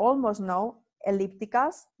 there are almost no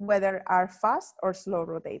ellipticals, whether are fast or slow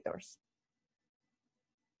rotators.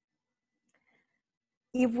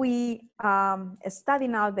 If we study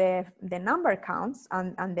now the number counts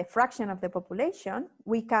and the fraction of the population,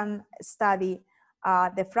 we can study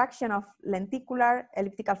the fraction of lenticular,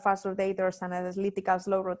 elliptical fast rotators and elliptical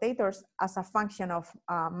slow rotators as a function of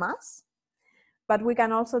mass. But we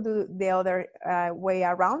can also do the other way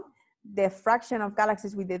around, the fraction of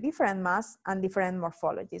galaxies with the different mass and different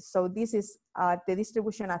morphologies. So this is the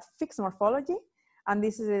distribution at fixed morphology, and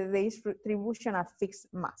this is the distribution at fixed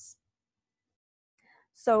mass.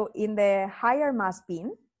 So in the higher mass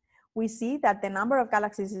bin, we see that the number of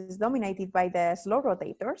galaxies is dominated by the slow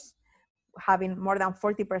rotators, having more than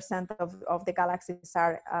 40% of the galaxies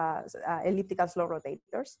are elliptical slow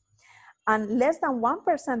rotators. And less than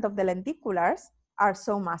 1% of the lenticulars are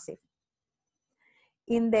so massive.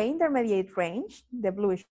 In the intermediate range, the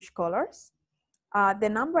bluish colors, the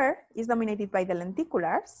number is dominated by the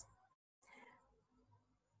lenticulars,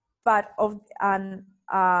 but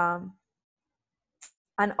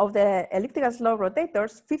and of the elliptical slow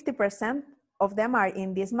rotators, 50% of them are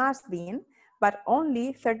in this mass bin, but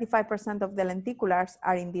only 35% of the lenticulars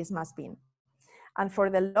are in this mass bin. And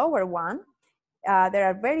for the lower one, there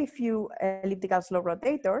are very few elliptical slow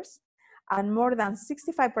rotators, and more than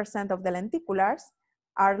 65% of the lenticulars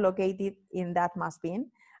are located in that mass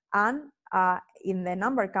bin. And in the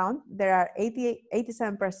number count, there are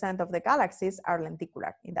 87% of the galaxies are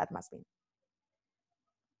lenticular in that mass bin.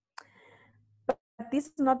 This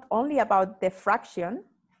is not only about the fraction,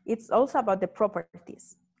 it's also about the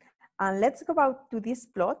properties. And let's go back to this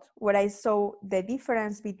plot where I saw the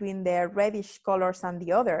difference between the reddish colors and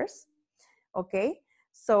the others. Okay,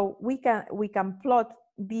 so we can plot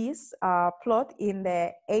this plot in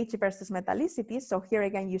the age versus metallicity. So here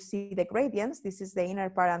again, you see the gradients. This is the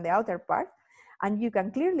inner part and the outer part. And you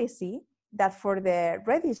can clearly see that for the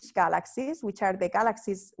reddish galaxies, which are the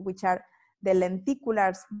galaxies which are the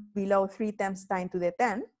lenticulars below 3 times 10 to the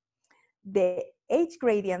 10, the age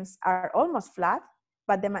gradients are almost flat,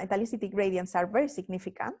 but the metallicity gradients are very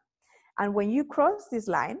significant. And when you cross this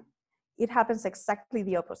line, it happens exactly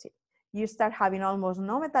the opposite. You start having almost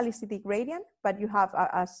no metallicity gradient, but you have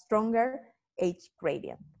a stronger age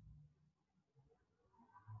gradient.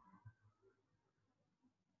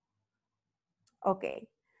 Okay,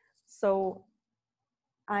 so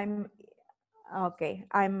I'm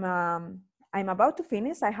about to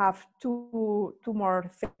finish. I have two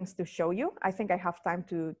more things to show you. I think I have time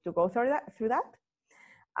to go through that.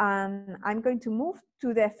 And I'm going to move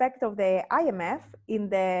to the effect of the IMF in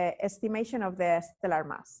the estimation of the stellar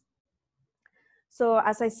mass. So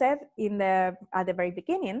as I said at the very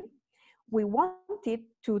beginning, we wanted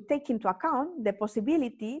to take into account the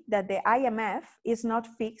possibility that the IMF is not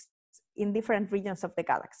fixed in different regions of the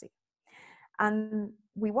galaxy. And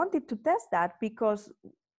we wanted to test that because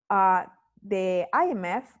the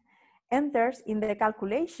IMF enters in the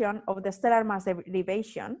calculation of the stellar mass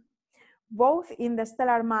derivation, both in the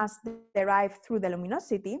stellar mass derived through the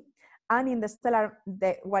luminosity and in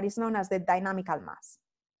what is known as the dynamical mass.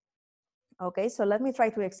 Okay, so let me try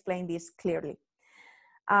to explain this clearly.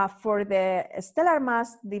 For the stellar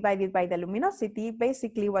mass divided by the luminosity,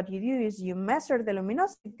 basically what you do is you measure the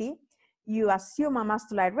luminosity, you assume a mass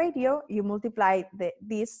to light ratio, you multiply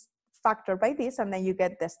this factor by this, and then you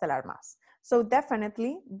get the stellar mass. So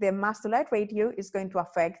definitely the mass to light ratio is going to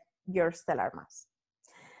affect your stellar mass.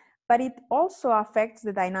 But it also affects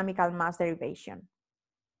the dynamical mass derivation.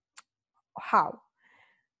 How?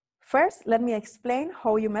 First, let me explain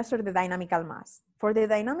how you measure the dynamical mass. For the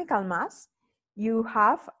dynamical mass, you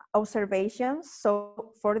have observations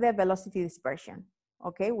so for the velocity dispersion,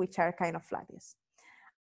 okay, which are kind of lattice.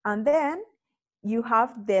 And then you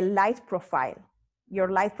have the light profile. Your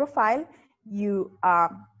light profile, you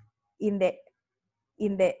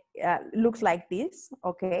looks like this,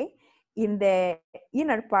 okay. In the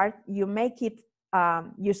inner part, you make it,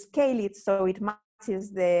 you scale it so it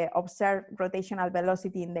matches the observed rotational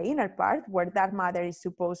velocity in the inner part, where dark matter is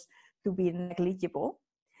supposed to be negligible.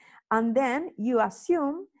 And then you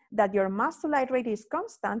assume that your mass to light ratio is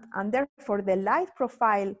constant, and therefore the light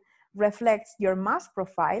profile reflects your mass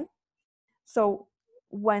profile. So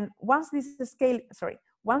once this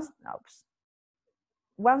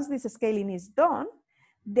scaling is done,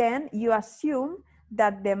 then you assume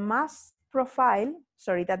that the mass profile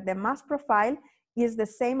is the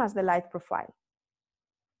same as the light profile.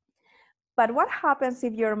 But what happens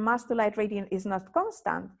if your mass to light ratio is not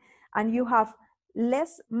constant and you have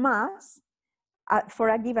less mass for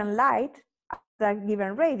a given light at a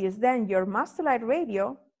given radius? Then your mass to light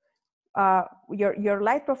ratio, your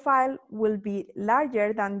light profile will be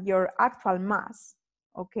larger than your actual mass,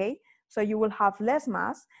 okay? So you will have less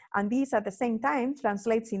mass, and this at the same time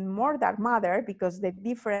translates in more dark matter, because the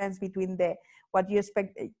difference between what you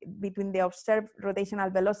expect between the observed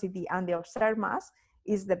rotational velocity and the observed mass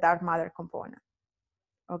is the dark matter component,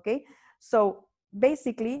 okay? So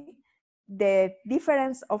basically, the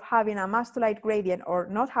difference of having a mass to light gradient or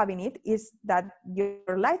not having it is that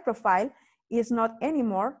your light profile is not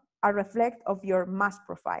anymore a reflect of your mass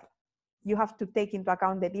profile. You have to take into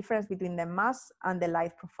account the difference between the mass and the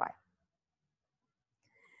light profile.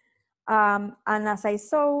 And as I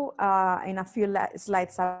saw in a few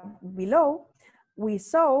slides below, we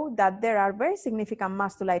saw that there are very significant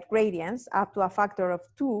mass to light gradients up to a factor of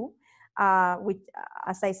 2, which,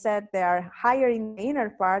 as I said, they are higher in the inner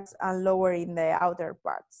parts and lower in the outer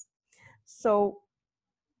parts. So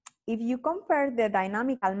if you compare the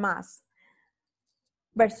dynamical mass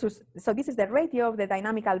versus, so this is the ratio of the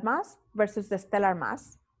dynamical mass versus the stellar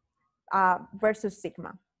mass versus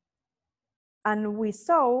sigma. And we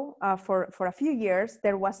saw for a few years,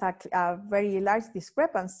 there was a very large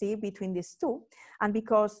discrepancy between these two. And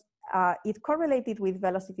because it correlated with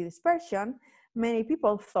velocity dispersion, many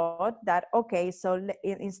people thought that, okay, so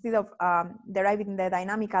instead of deriving the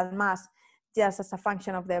dynamical mass just as a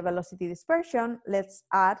function of the velocity dispersion, let's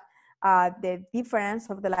add the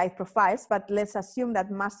difference of the light profiles, but let's assume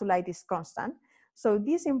that mass to light is constant. So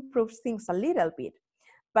this improves things a little bit.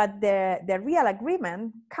 But the real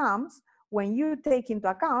agreement comes when you take into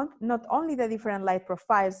account not only the different light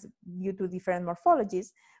profiles due to different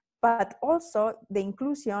morphologies, but also the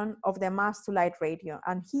inclusion of the mass to light ratio.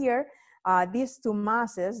 And here, these two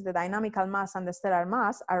masses, the dynamical mass and the stellar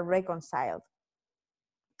mass, are reconciled.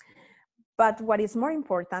 But what is more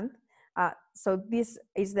important, so this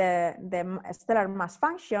is the stellar mass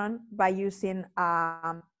function by using,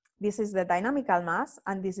 this is the dynamical mass,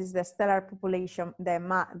 and this is the stellar population,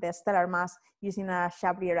 the stellar mass using a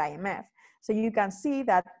Chabrier IMF. So you can see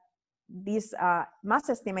that this mass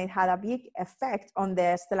estimate had a big effect on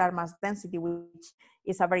the stellar mass density, which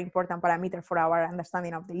is a very important parameter for our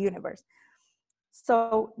understanding of the universe.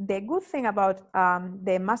 So the good thing about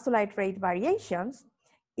the mass to light rate variations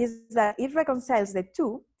is that it reconciles the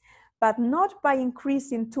two, but not by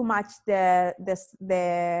increasing too much the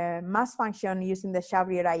mass function using the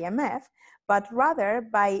Chabrier IMF, but rather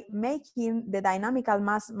by making the dynamical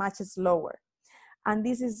mass much slower. And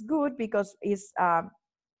this is good because it's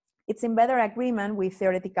in better agreement with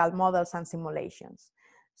theoretical models and simulations.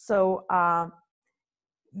 So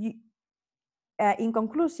in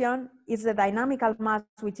conclusion, it's the dynamical mass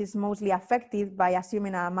which is mostly affected by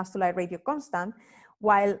assuming a mass to light ratio constant,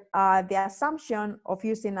 while the assumption of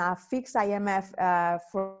using a fixed IMF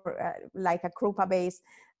like a Krupa base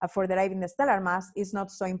for deriving the stellar mass is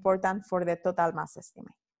not so important for the total mass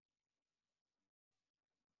estimate.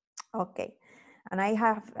 Okay, and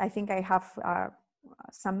I think I have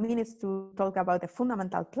some minutes to talk about the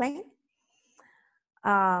fundamental plane.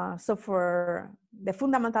 So for the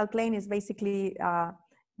fundamental plane is basically,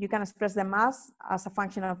 you can express the mass as a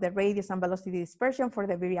function of the radius and velocity dispersion for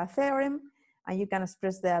the virial theorem, and you can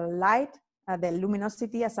express the light the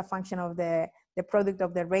luminosity as a function of the product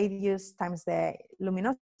of the radius times the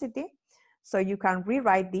luminosity. So you can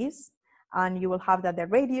rewrite this, and you will have that the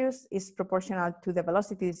radius is proportional to the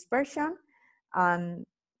velocity dispersion and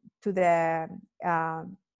to the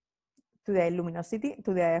luminosity,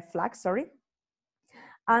 to the flux, sorry.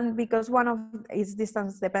 And because one of is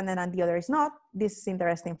distance dependent and the other is not, this is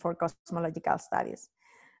interesting for cosmological studies.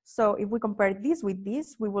 So if we compare this with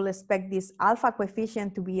this, we will expect this alpha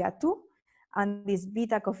coefficient to be a 2 and this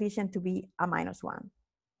beta coefficient to be a -1.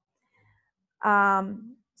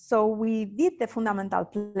 So we did the fundamental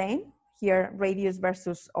plane here, radius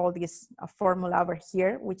versus all this formula over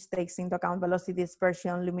here, which takes into account velocity,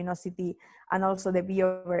 dispersion, luminosity, and also the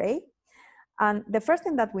V/A. And the first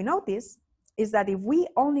thing that we notice is that if we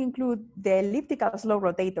only include the elliptical slow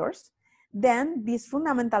rotators, then this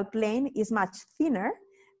fundamental plane is much thinner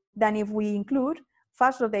than if we include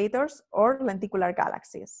fast rotators or lenticular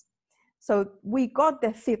galaxies. So we got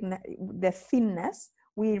the thinness,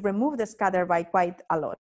 we removed the scatter by quite a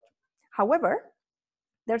lot. However,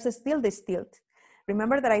 there's still this tilt.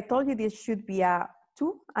 Remember that I told you this should be a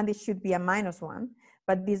 2 and this should be a -1,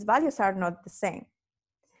 but these values are not the same.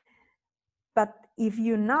 But if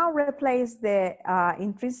you now replace the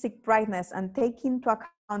intrinsic brightness and take into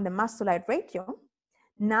account the mass to light ratio,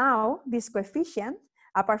 now this coefficient,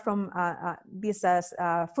 apart from this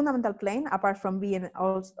fundamental plane, apart from being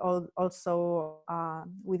also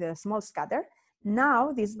with a small scatter,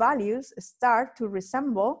 now these values start to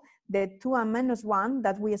resemble the 2 and -1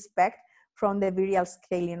 that we expect from the virial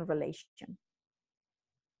scaling relation.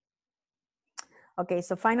 Okay,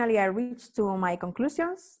 so finally I reached to my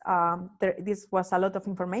conclusions. This was a lot of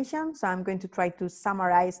information, so I'm going to try to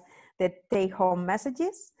summarize the take-home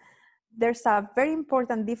messages. There's a very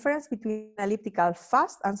important difference between elliptical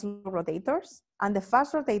fast and slow rotators, and the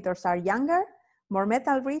fast rotators are younger, more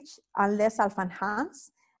metal-rich, and less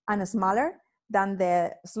alpha-enhanced, and smaller than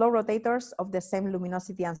the slow rotators of the same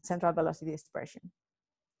luminosity and central velocity dispersion.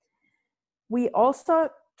 We also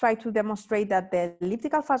try to demonstrate that the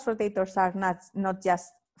elliptical fast rotators are not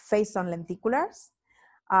just phase-on lenticulars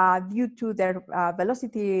due to their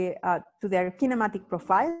velocity, to their kinematic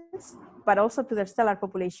profiles, but also to their stellar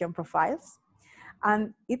population profiles.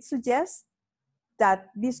 And it suggests that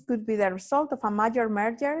this could be the result of a major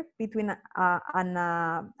merger between and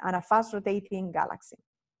a fast rotating galaxy.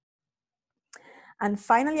 And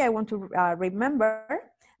finally, I want to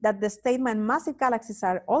remember that the statement massive galaxies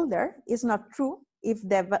are older is not true if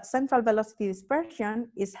the central velocity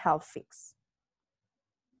dispersion is held fixed.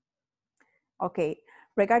 Okay,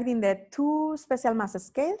 regarding the two special mass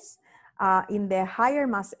scales, in the higher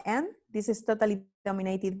mass n, this is totally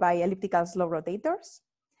dominated by elliptical slow rotators.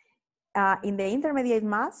 In the intermediate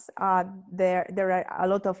mass, there are a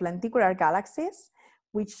lot of lenticular galaxies,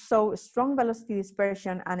 which show strong velocity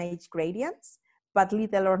dispersion and age gradients, but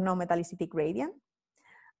little or no metallicity gradient.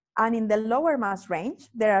 And in the lower mass range,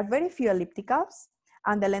 there are very few ellipticals,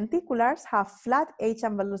 and the lenticulars have flat age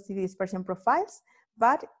and velocity dispersion profiles,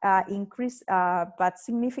 but but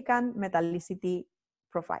significant metallicity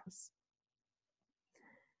profiles.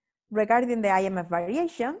 Regarding the IMF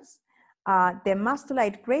variations, the mass to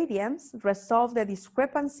light gradients resolve the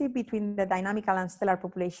discrepancy between the dynamical and stellar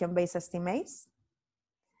population-based estimates.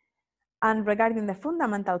 And regarding the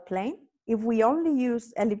fundamental plane, if we only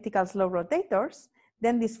use elliptical slow rotators,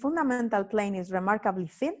 then this fundamental plane is remarkably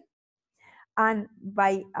thin. And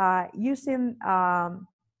by using, and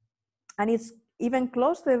it's even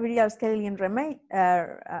close to the virial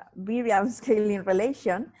scaling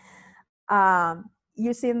relation,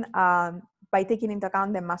 using, by taking into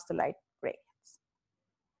account the mass to light gradients.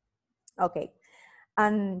 Okay,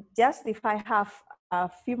 and just if I have a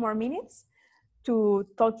few more minutes to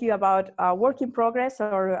talk to you about work in progress,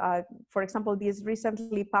 or for example, this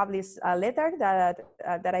recently published letter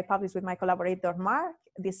that I published with my collaborator Mark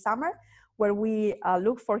this summer, where we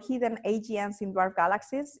look for hidden AGNs in dwarf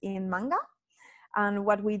galaxies in MaNGA. And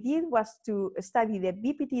what we did was to study the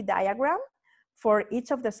BPT diagram for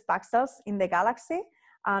each of the spaxels in the galaxy.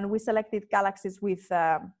 And we selected galaxies with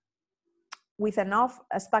enough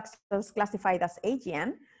spaxels classified as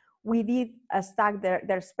AGN. We did stack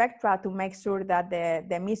their spectra to make sure that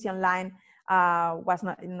the emission line was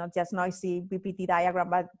not just noisy BPT diagram,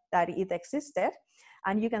 but that it existed.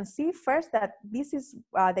 And you can see first that this is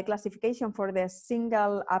the classification for the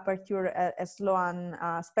single aperture Sloan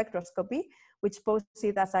spectroscopy, which poses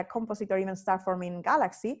it as a composite or even star-forming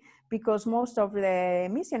galaxy, because most of the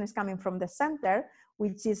emission is coming from the center,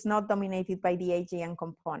 which is not dominated by the AGN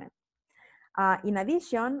component. In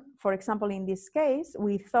addition, for example, in this case,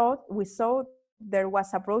 we saw there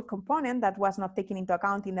was a broad component that was not taken into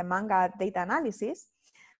account in the MaNGA data analysis.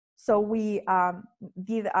 So we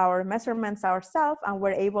did our measurements ourselves and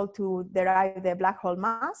were able to derive the black hole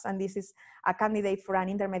mass. And this is a candidate for an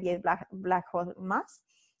intermediate black hole mass.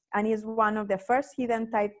 And is one of the first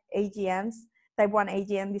hidden type 1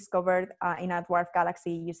 AGN discovered in a dwarf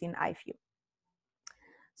galaxy using IFU.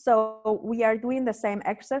 So we are doing the same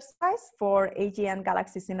exercise for AGN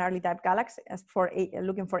galaxies in early type galaxies,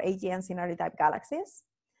 looking for AGNs in early type galaxies.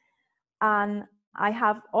 And I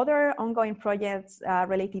have other ongoing projects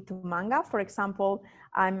related to MaNGA. For example,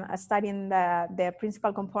 I'm studying the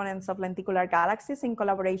principal components of lenticular galaxies in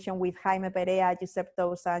collaboration with Jaime Perea, Josep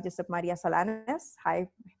Tousa, Josep Maria Solanes, hi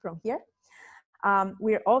from here.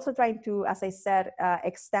 We're also trying to, as I said,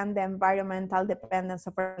 extend the environmental dependence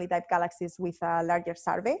of early type galaxies with a larger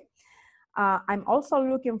survey. I'm also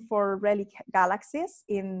looking for relic galaxies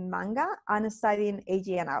in MaNGA and studying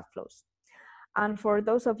AGN outflows. And for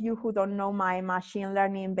those of you who don't know my machine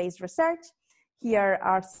learning based research, here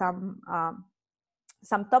are some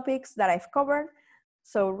topics that I've covered.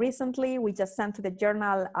 So recently we just sent to the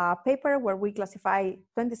journal a paper where we classify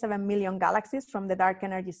 27 million galaxies from the dark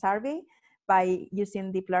energy survey by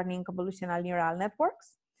using deep learning convolutional neural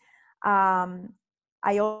networks.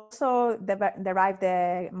 I also derived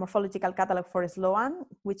the morphological catalog for Sloan,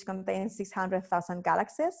 which contains 600,000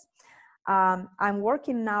 galaxies. I'm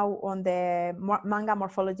working now on the MaNGA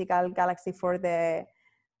morphological galaxy for the,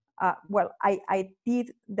 I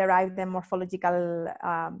did derive the morphological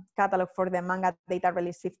catalog for the MaNGA data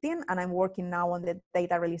release 15, and I'm working now on the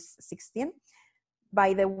data release 16.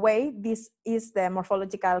 By the way, this is the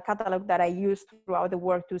morphological catalog that I used throughout the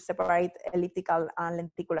work to separate elliptical and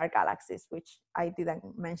lenticular galaxies, which I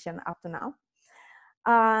didn't mention up to now.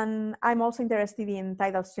 And I'm also interested in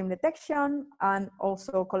tidal stream detection and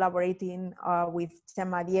also collaborating with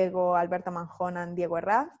Chema Diego, Alberto Manjón, and Diego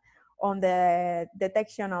Herraz on the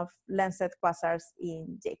detection of lensed quasars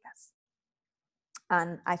in JPAS.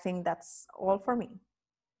 And I think that's all for me.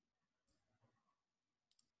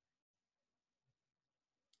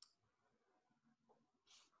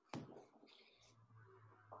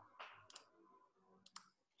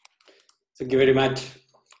 Thank you very much,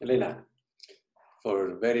 Helena,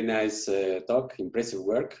 for very nice talk, impressive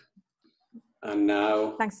work. And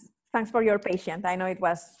now... Thanks for your patience. I know it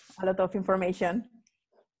was a lot of information.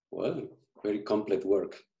 Well, very complete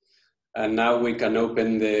work. And now we can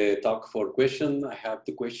open the talk for questions. I have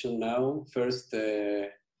the question now. First,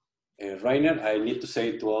 Rainer, I need to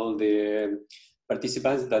say to all the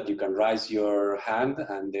participants that you can raise your hand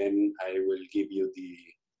and then I will give you the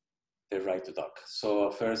right to talk.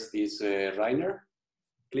 So first is Rainer.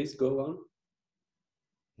 Please go on.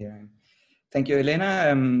 Yeah, thank you,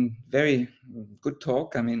 Helena. Very good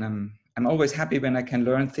talk. I mean, I'm always happy when I can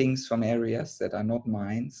learn things from areas that are not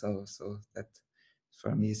mine. So that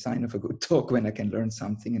for me is a sign of a good talk when I can learn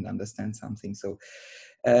something and understand something. So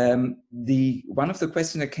one of the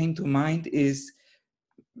questions that came to mind is,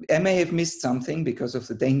 I may have missed something because of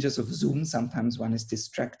the dangers of Zoom. Sometimes one is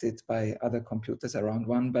distracted by other computers around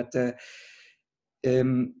one, but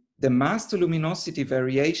the master luminosity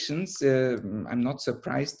variations, I'm not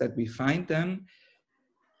surprised that we find them.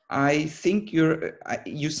 I think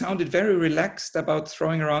you sounded very relaxed about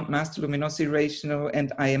throwing around master luminosity ratio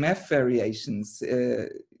and IMF variations.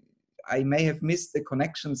 I may have missed the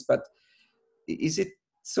connections, but is it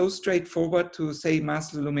so straightforward to say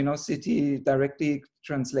master luminosity directly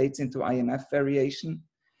translates into IMF variation?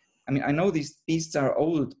 I mean, I know these beasts are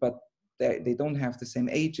old, but they don't have the same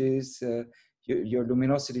ages. Your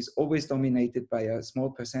luminosity is always dominated by a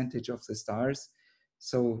small percentage of the stars.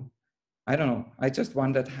 So I don't know. I just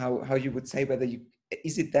wondered how you would say whether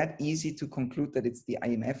is it that easy to conclude that it's the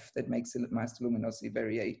IMF that makes the master luminosity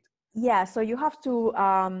variate? Yeah, so you have to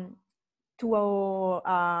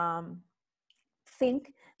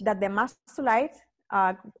think that the mass to light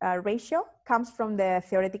ratio comes from the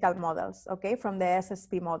theoretical models, okay, from the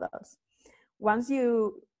SSP models. Once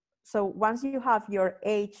you have your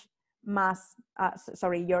H mass,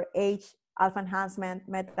 your H alpha-enhancement,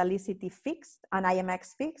 metallicity fixed and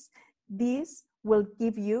IMX fixed, this will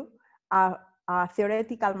give you a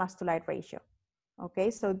theoretical mass to light ratio.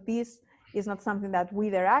 Okay, so this is not something that we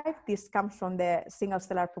derive. This comes from the single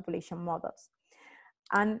stellar population models.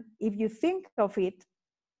 And if you think of it,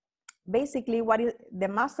 basically what is the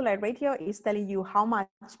mass to light ratio is telling you how much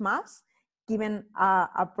mass given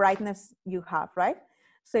a brightness you have, right?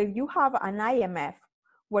 So if you have an IMF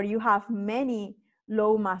where you have many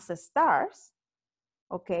low mass stars,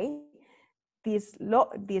 okay, these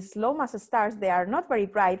low mass stars, they are not very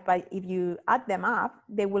bright, but if you add them up,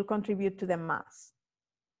 they will contribute to the mass.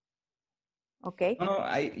 Okay. No,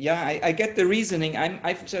 I get the reasoning.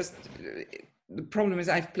 The problem is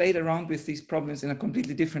I've played around with these problems in a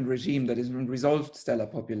completely different regime that is resolved stellar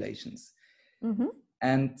populations. Mm-hmm.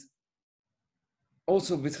 And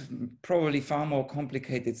also with probably far more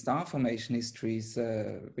complicated star formation histories,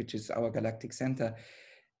 which is our galactic center.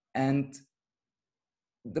 And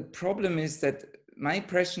the problem is that my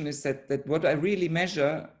impression is that what I really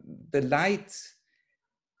measure, the light,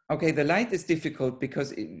 okay, the light is difficult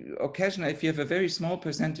because occasionally if you have a very small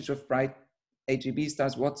percentage of bright AGB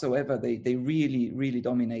stars whatsoever, they really, really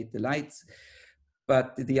dominate the lights.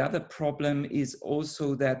 But the other problem is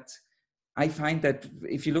also that I find that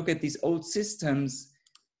if you look at these old systems,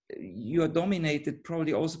 you are dominated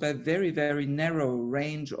probably also by a very, very narrow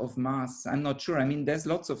range of mass. I'm not sure. I mean, there's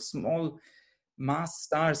lots of small mass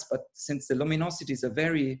stars, but since the luminosity is a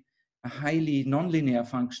highly nonlinear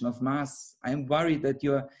function of mass, I'm worried that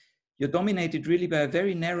you're dominated really by a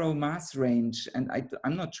very narrow mass range. And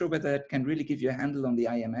I'm not sure whether that can really give you a handle on the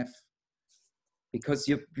IMF, because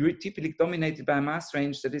you're typically dominated by a mass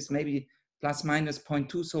range that is maybe plus minus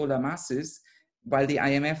 0.2 solar masses, while the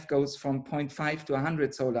IMF goes from 0.5 to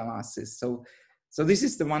 100 solar masses. So this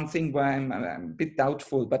is the one thing where I'm a bit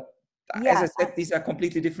doubtful, but as I said, these are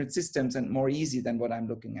completely different systems and more easy than what I'm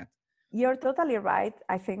looking at. You're totally right,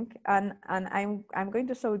 I think. And I'm going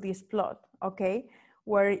to show this plot, okay?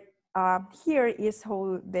 Where here is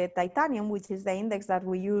how the titanium, which is the index that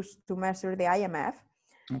we use to measure the IMF,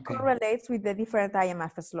 correlates with the different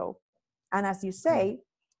IMF slope. And as you say,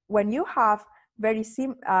 when you have the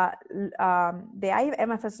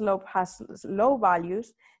IMF slope has low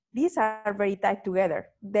values, these are very tight together.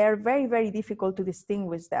 They're very, very difficult to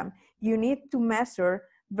distinguish them. You need to measure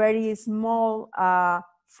very small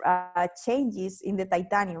changes in the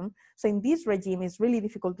titanium. So in this regime, it's really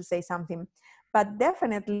difficult to say something. But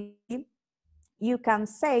definitely, you can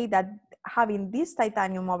say that having this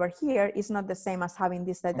titanium over here is not the same as having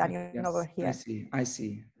this titanium over here. I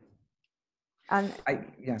see. And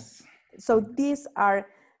yes. So these are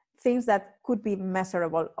things that could be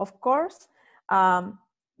measurable. Of course,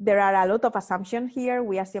 there are a lot of assumptions here.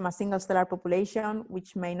 We assume a single stellar population,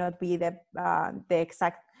 which may not be the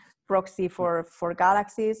exact proxy for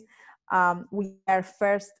galaxies. We are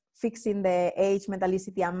first fixing the age,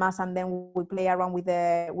 metallicity, and mass, and then we play around with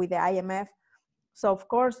the IMF. So of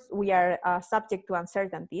course, we are subject to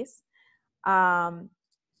uncertainties.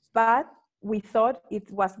 But we thought it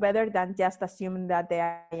was better than just assuming that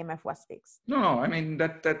the IMF was fixed. No, I mean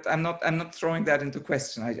that I'm not throwing that into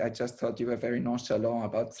question. I just thought you were very nonchalant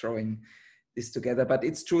about throwing this together. But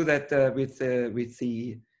it's true that with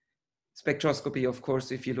the spectroscopy, of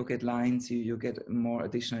course, if you look at lines, you get more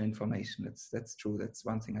additional information. That's true. That's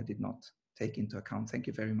one thing I did not take into account. Thank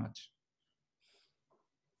you very much.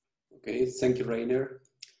 Okay, thank you, Rainer.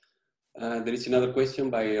 There is another question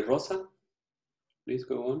by Rosa. Please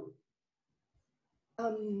go on.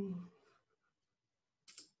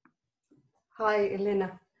 Hi,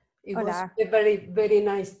 Helena. It Hola. was a very, very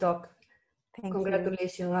nice talk. Thank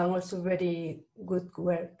Congratulations, you. and also very good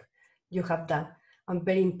work you have done, and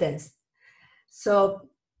very intense. So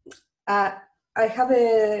I have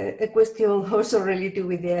a question also related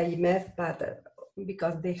with the IMF, but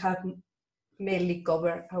because they have mainly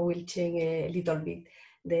covered, I will change a little bit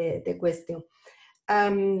the question.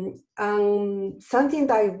 Something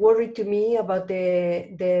that worried to me about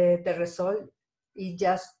the result is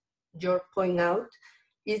just your point out,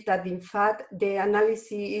 is that in fact the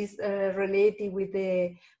analysis is related with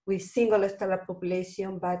single stellar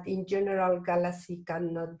population, but in general galaxy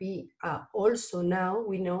cannot be. Also now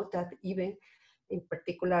we know that even in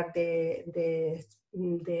particular the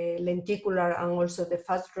lenticular and also the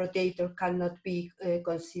fast rotator cannot be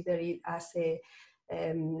considered as a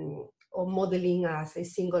or modeling as a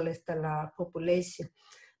single stellar population.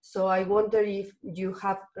 So I wonder if you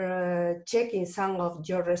have checked in some of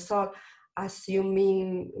your results,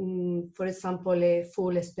 assuming, for example, a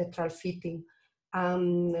full spectral fitting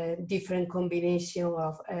and different combination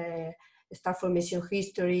of star formation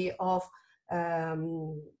history of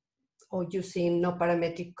or using no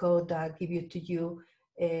parametric code that give you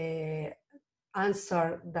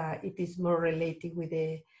answer that it is more related with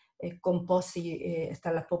a composite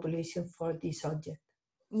stellar population for this object.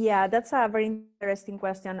 Yeah, that's a very interesting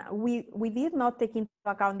question. We did not take into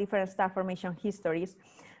account different star formation histories,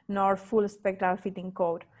 nor full spectral fitting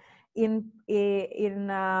code.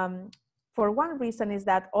 For one reason is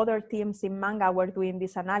that other teams in MaNGA were doing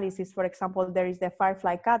this analysis. For example, there is the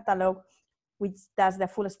Firefly catalog, which does the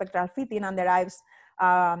full spectral fitting and derives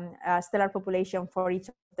a stellar population for each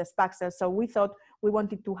of the spaxels. So we thought we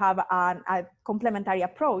wanted to have a complementary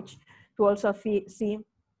approach to also see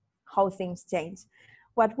how things change.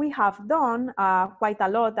 What we have done quite a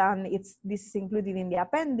lot, and this is included in the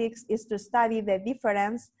appendix, is to study the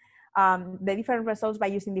different results by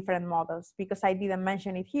using different models. Because I didn't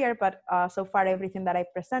mention it here, but so far everything that I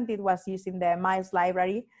presented was using the Miles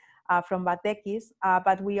library from ETGs,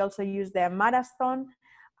 but we also use the Marathon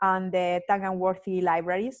and the Tag-and-Worthy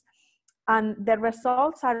libraries. And the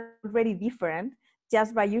results are very different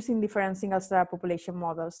just by using different single star population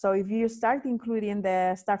models. So if you start including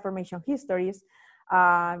the star formation histories,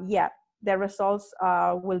 yeah, the results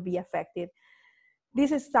will be affected.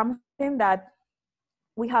 This is something that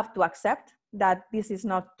we have to accept, that this is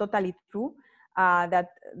not totally true, that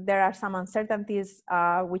there are some uncertainties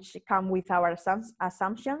which come with our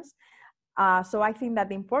assumptions. So I think that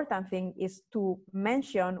the important thing is to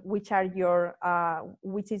mention which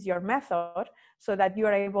is your method, so that you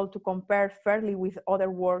are able to compare fairly with other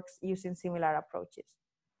works using similar approaches.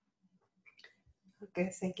 Okay,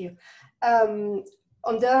 thank you.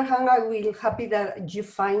 On the other hand, I will happy that you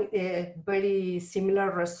find a very similar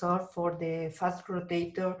result for the fast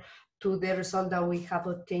rotator to the result that we have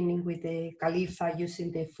obtaining with the Khalifa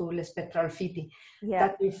using the full spectral fitting. Yeah.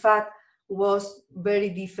 That in fact was very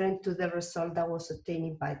different to the result that was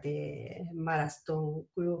obtained by the Marathon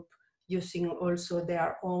group using also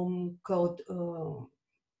their own code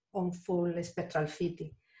on full spectral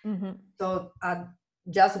fitting. Mm-hmm. So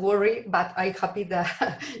just worry, but I'm happy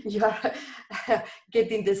that you are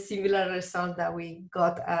getting the similar result that we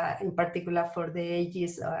got in particular for the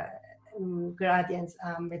edges, gradients,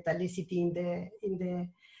 metallicity in the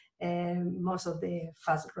most of the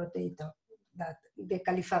fast rotator that the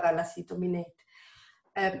Khalifa galaxy dominate.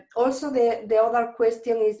 Also, the other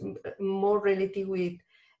question is more related with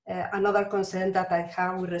another concern that I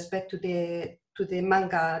have with respect to the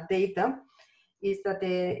MaNGA data, is that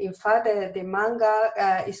in fact the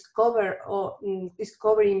MaNGA is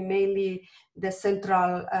covering mainly the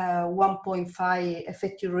central 1.5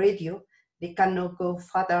 effective radio. They cannot go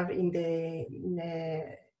further in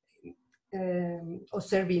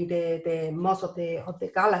observing the most of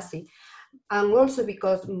the galaxy, and also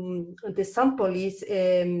because the sample is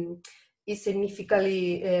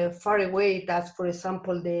significantly far away. That's, for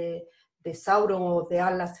example, the Sauron or the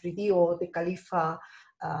Atlas 3D or the Khalifa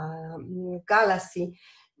galaxy.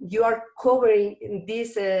 You are covering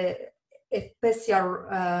this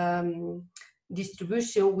special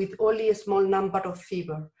distribution with only a small number of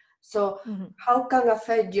fibers. So how can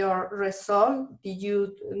affect your result? Did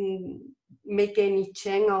you make any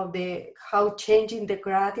change of how changing the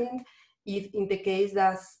gradient if in the case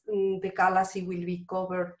that the galaxy will be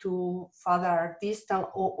covered to further distance,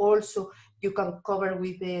 or also you can cover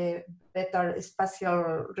with the better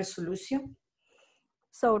spatial resolution?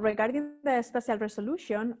 So regarding the spatial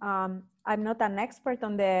resolution, I'm not an expert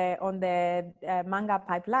on the MaNGA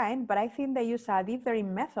pipeline, but I think they use a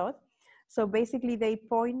dithering method. So basically they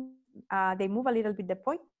move a little bit the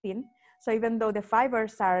pointing. So even though the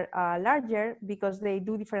fibers are larger, because they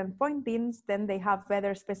do different pointings, then they have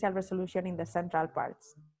better spatial resolution in the central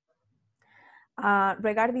parts.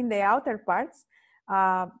 Regarding the outer parts,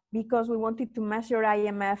 because we wanted to measure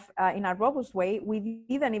IMF in a robust way, we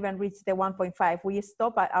didn't even reach the 1.5. We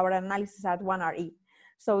stopped our analysis at 1 RE.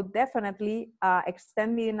 So definitely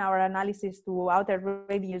extending our analysis to outer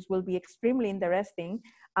radius will be extremely interesting.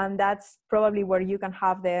 And that's probably where you can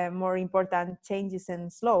have the more important changes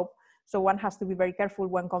in slope. So one has to be very careful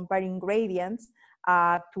when comparing gradients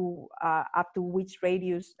to up to which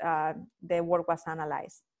radius the work was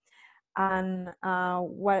analyzed. And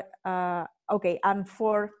okay, and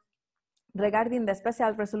regarding the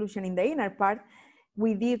spatial resolution in the inner part,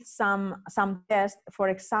 we did some tests. For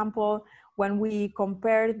example, when we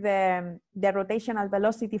compared the rotational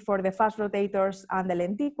velocity for the fast rotators and the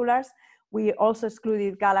lenticulars, we also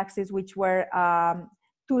excluded galaxies which were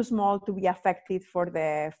too small to be affected for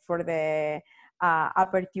the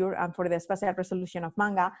aperture and for the spatial resolution of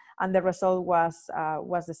MaNGA, and the result was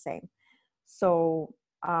the same. So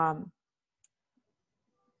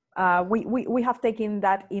we have taken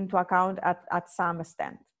that into account at some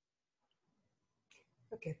extent.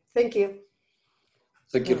 Okay, thank you.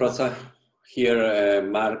 Thank you, Rosa. Here,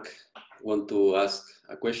 Mark, want to ask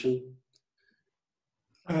a question?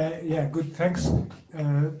 Yeah, good, thanks.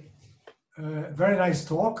 Very nice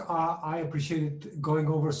talk. I appreciated going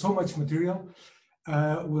over so much material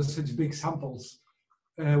with such big samples.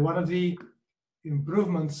 One of the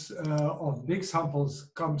improvements of big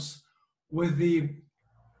samples comes with the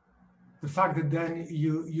fact that then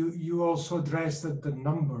you also address the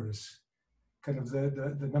numbers, kind of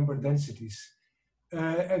the number densities.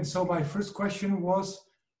 And so my first question was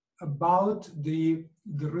about the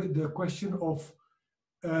question of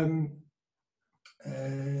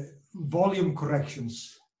volume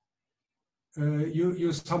corrections.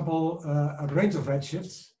 You sample a range of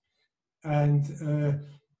redshifts, and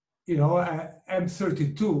you know,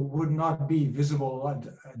 M32 would not be visible at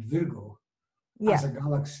Virgo as a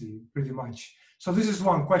galaxy, pretty much. So this is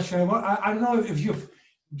one question. I don't know if you've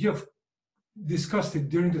discussed it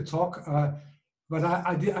during the talk, but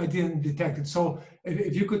I didn't detect it. So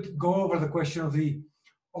if you could go over the question of the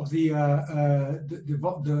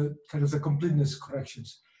kind of the completeness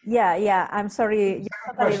corrections. Yeah. I'm sorry.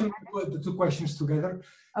 The two questions together.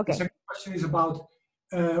 Okay. The second question is about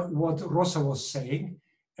what Rosa was saying,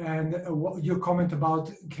 and your comment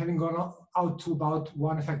about having gone out to about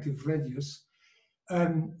one effective radius.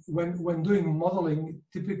 When doing modeling,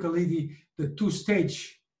 typically the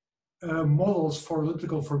two-stage models for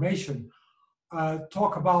elliptical formation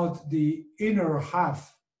talk about the inner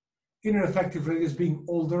effective radius being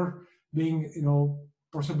older, being, you know,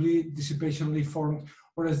 possibly dissipationally formed,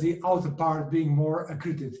 whereas the outer part being more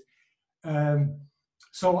accreted.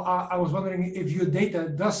 So I was wondering if your data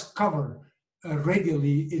does cover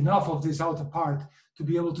radially enough of this outer part to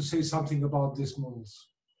be able to say something about these models.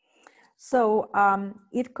 So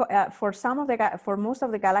for most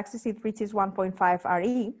of the galaxies, it reaches 1.5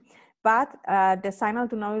 RE, but the signal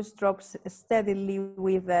to noise drops steadily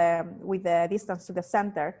with the distance to the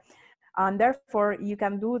center. And therefore, you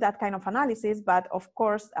can do that kind of analysis, but of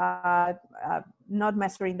course, not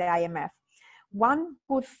measuring the IMF. One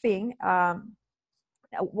good thing,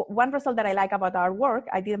 one result that I like about our work,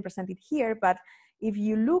 I didn't present it here, but if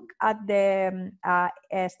you look at the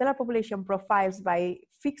stellar population profiles by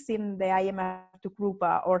fixing the IMF to group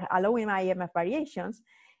or allowing IMF variations,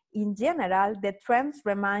 in general, the trends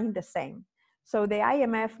remain the same. So the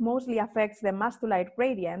IMF mostly affects the mass to light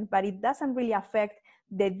gradient, but it doesn't really affect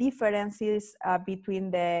the differences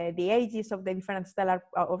between the ages of the different stellar,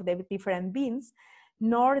 of the different beams,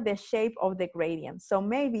 nor the shape of the gradient. So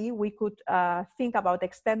maybe we could think about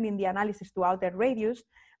extending the analysis to outer radius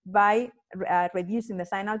by reducing the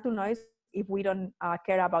signal to noise if we don't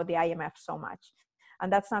care about the IMF so much.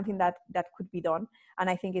 And that's something that could be done. And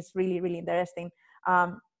I think it's really, really interesting.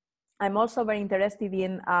 I'm also very interested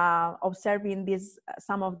in observing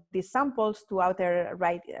some of these samples to outer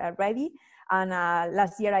radii. And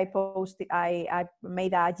last year I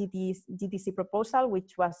made a GTC proposal,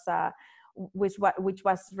 which was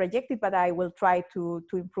rejected, but I will try to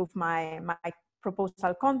improve my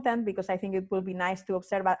proposal content, because I think it will be nice to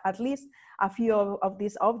observe at least a few of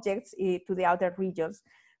these objects to the outer regions.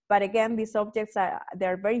 But again, these objects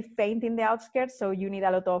they're very faint in the outskirts, so you need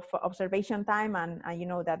a lot of observation time, and you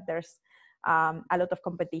know that there's a lot of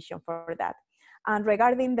competition for that. And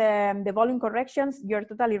regarding the volume corrections, you're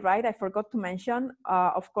totally right. I forgot to mention,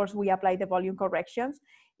 of course, we apply the volume corrections.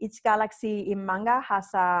 Each galaxy in MaNGA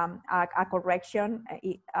has a correction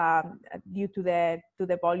due to the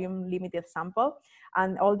volume limited sample,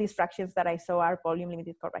 and all these fractions that I saw are volume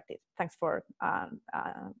limited corrected. Thanks for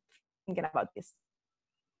thinking about this.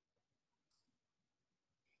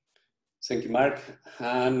 Thank you, Mark.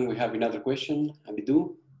 And we have another question.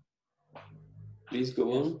 Abidou, please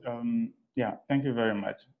go on. Yeah, thank you very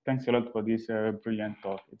much. Thanks a lot for this brilliant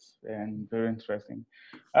talk. It's very interesting.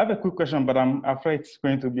 I have a quick question, but I'm afraid it's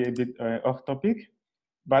going to be a bit off topic.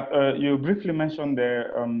 But you briefly mentioned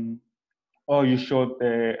or you showed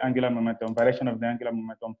the angular momentum, variation of the angular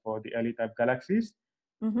momentum for the early type galaxies.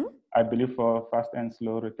 Mm-hmm. I believe for fast and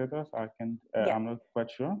slow rotators. I'm not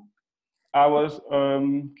quite sure. I was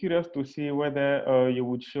curious to see whether you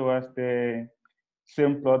would show us the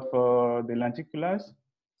same plot for the lenticulars,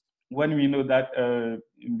 when we know that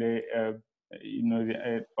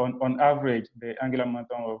on average, the angular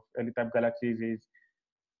momentum of early type galaxies is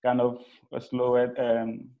kind of lower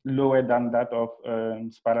than that of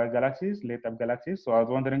spiral galaxies, late type galaxies. So I was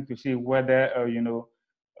wondering to see whether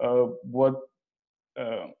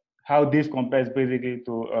how this compares basically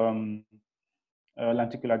to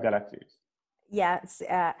lenticular galaxies. Yes,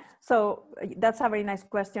 so that's a very nice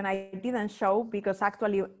question. I didn't show because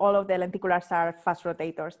actually all of the lenticulars are fast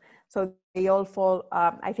rotators. So they all fall,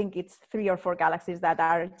 I think it's 3 or 4 galaxies that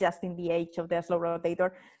are just in the age of the slow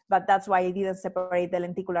rotator, but that's why I didn't separate the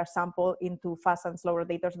lenticular sample into fast and slow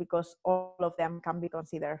rotators, because all of them can be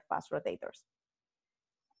considered fast rotators.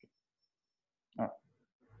 Oh.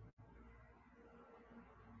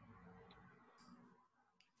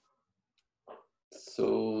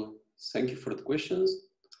 So thank you for the questions.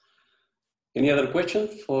 Any other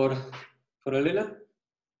questions for Helena?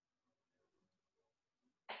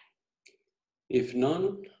 If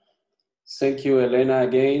none, thank you, Helena,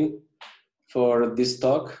 again for this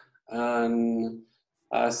talk. And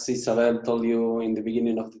as Isabel told you in the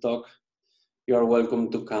beginning of the talk, you are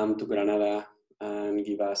welcome to come to Granada and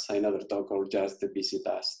give us another talk or just visit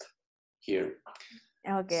us here.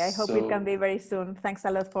 Okay, I hope it can be very soon. Thanks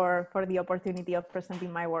a lot for the opportunity of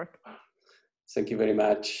presenting my work. Thank you very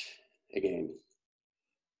much again.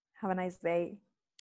 Have a nice day.